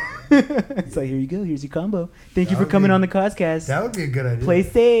be good. It's like, here you go. Here's your combo. Thank you That for would coming be- on the Coscast. That would be a good idea. Play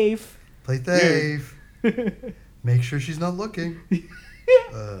safe. Play safe. Make sure she's not looking.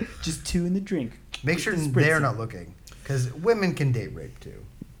 Just 2 in the drink. Make sure Spritz they're it. not looking, because women can date rape too.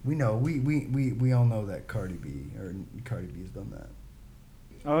 We know. We all know that Cardi B's done that.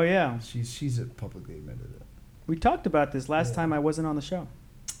 Oh yeah, She's publicly admitted it. we talked about this last time I wasn't on the show.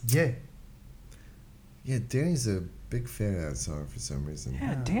 Yeah. Yeah, Danny's a big fan of that song for some reason.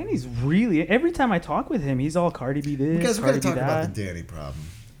 Yeah, Danny's really. Every time I talk with him, he's all Cardi B this, Guys, we Cardi gotta B talk that. about the Danny problem.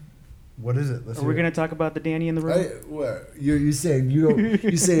 What is it? Let's Are we hear it. gonna talk about the Danny in the room? What you saying? You don't?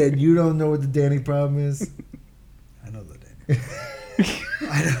 You saying you don't know what the Danny problem is? I know the Danny.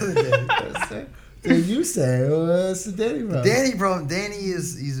 I know the Danny. Then you say, well, that's the Danny problem. Danny, bro. Danny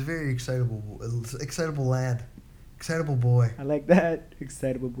he's a very excitable lad, excitable boy. I like that.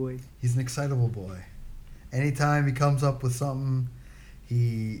 Excitable boy. He's an excitable boy. Anytime he comes up with something,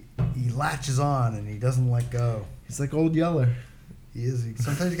 he latches on and he doesn't let go. He's like old Yeller. He is.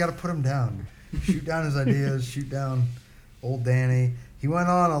 Sometimes you got to put him down. Shoot down his ideas. Shoot down old Danny. He went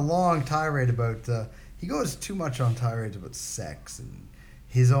on a long tirade about. He goes too much on tirades about sex and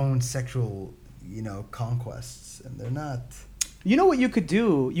his own sexual, conquests, and they're not. You know what you could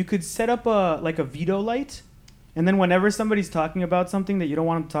do? You could set up a veto light, and then whenever somebody's talking about something that you don't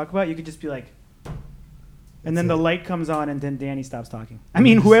want them to talk about, you could just be like, and then the light comes on, and then Danny stops talking. I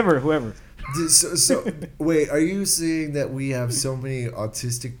mean, whoever. So wait, are you saying that we have so many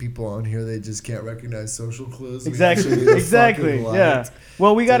autistic people on here they just can't recognize social clues? We actually need a Exactly. fucking light Yeah.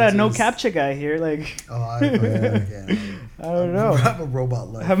 Well, we got to a no just- captcha guy here. Like, Oh, I can't. I don't know I'm a robot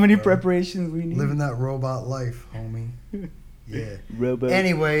life. how many bro. preparations we need. Living that robot life, homie. Yeah. Robo.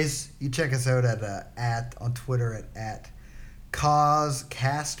 Anyways, you check us out at on Twitter at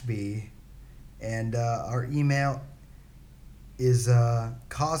CausCastB, and our email is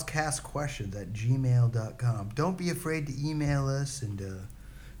causecastquestions@gmail.com. Don't be afraid to email us and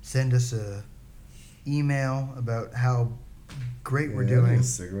send us a email about how great we're Yeah, I need doing. a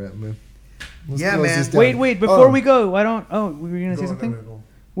cigarette, man. Yeah, close man. this down. Wait, before Oh. we go, why don't? Oh, we were gonna say Go, something. go.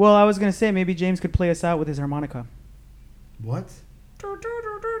 Well, I was gonna say maybe James could play us out with his harmonica. What?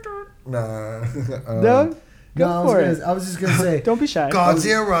 Nah. No, go for it. I was just gonna say. Don't be shy.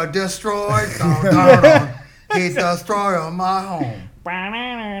 Godzilla destroyed. Dun, dun, dun. He's destroying my home.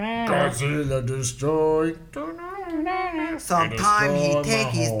 Godzilla destroyed. Sometime he Destroy take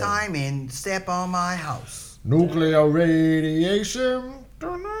my his home. time and step on my house. Nuclear radiation.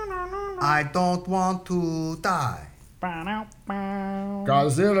 I don't want to die.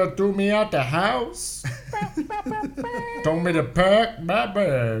 Godzilla threw me out the house. Told me to pack my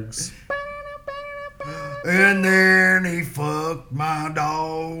bags. And then he fucked my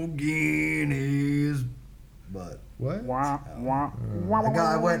dog in his butt. What? I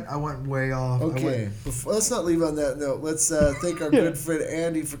went way off. Okay, let's not leave on that note. Let's thank our good friend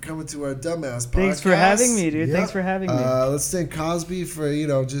Andy for coming to our dumbass podcast. Thanks for having me, dude. Yep. Thanks for having me. Let's thank Cosby for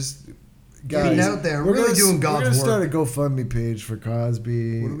just Getting guys out there, really doing We're God's gonna start a work. GoFundMe page for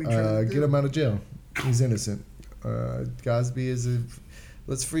Cosby. What are we trying to Get do? him out of jail. He's innocent. Cosby is a.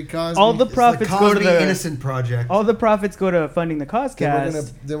 Let's free Cosby. All the It's profits the go to Cosby the Innocent Project. all the profits go to funding the Then we're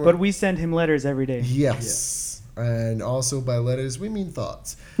Coscast, gonna- but we send him letters every day. Yes. And also by letters we mean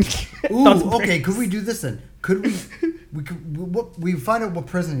thoughts. Ooh, okay. Could we do this then? Could we find out what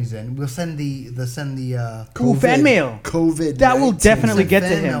prison he's in? We'll send the Ooh, fan mail. COVID. That will definitely send get to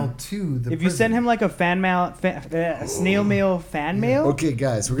fan him. mail to the If you send prison. him like a snail mail fan mail, Okay,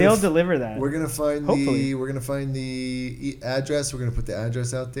 guys, we're they'll gonna deliver that. we're gonna find Hopefully. the address. We're gonna put the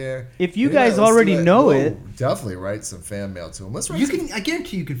address out there. If you Yeah, guys let's already do know We'll it- definitely write some fan mail to him. Let's write. you some- can. I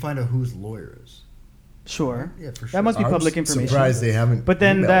guarantee you can find out who his lawyer is. Sure. Yeah, for sure. That must be I'm public information. Surprised they haven't. But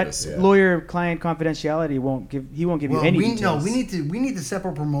then emailed that us yet. lawyer-client confidentiality won't give you Well, any we details. we need to step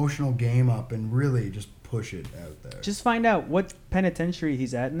our promotional game up and really just push it out there. Just find out what penitentiary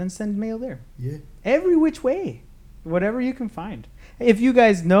he's at and then send mail there. yeah. Every which way, whatever you can find. If you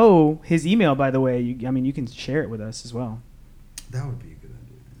guys know his email, by the way, you can share it with us as well. That would be a good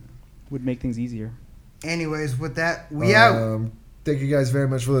idea. Would make things easier. Anyways, with that, we out. Thank you guys very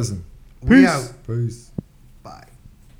much for listening. We out. Peace.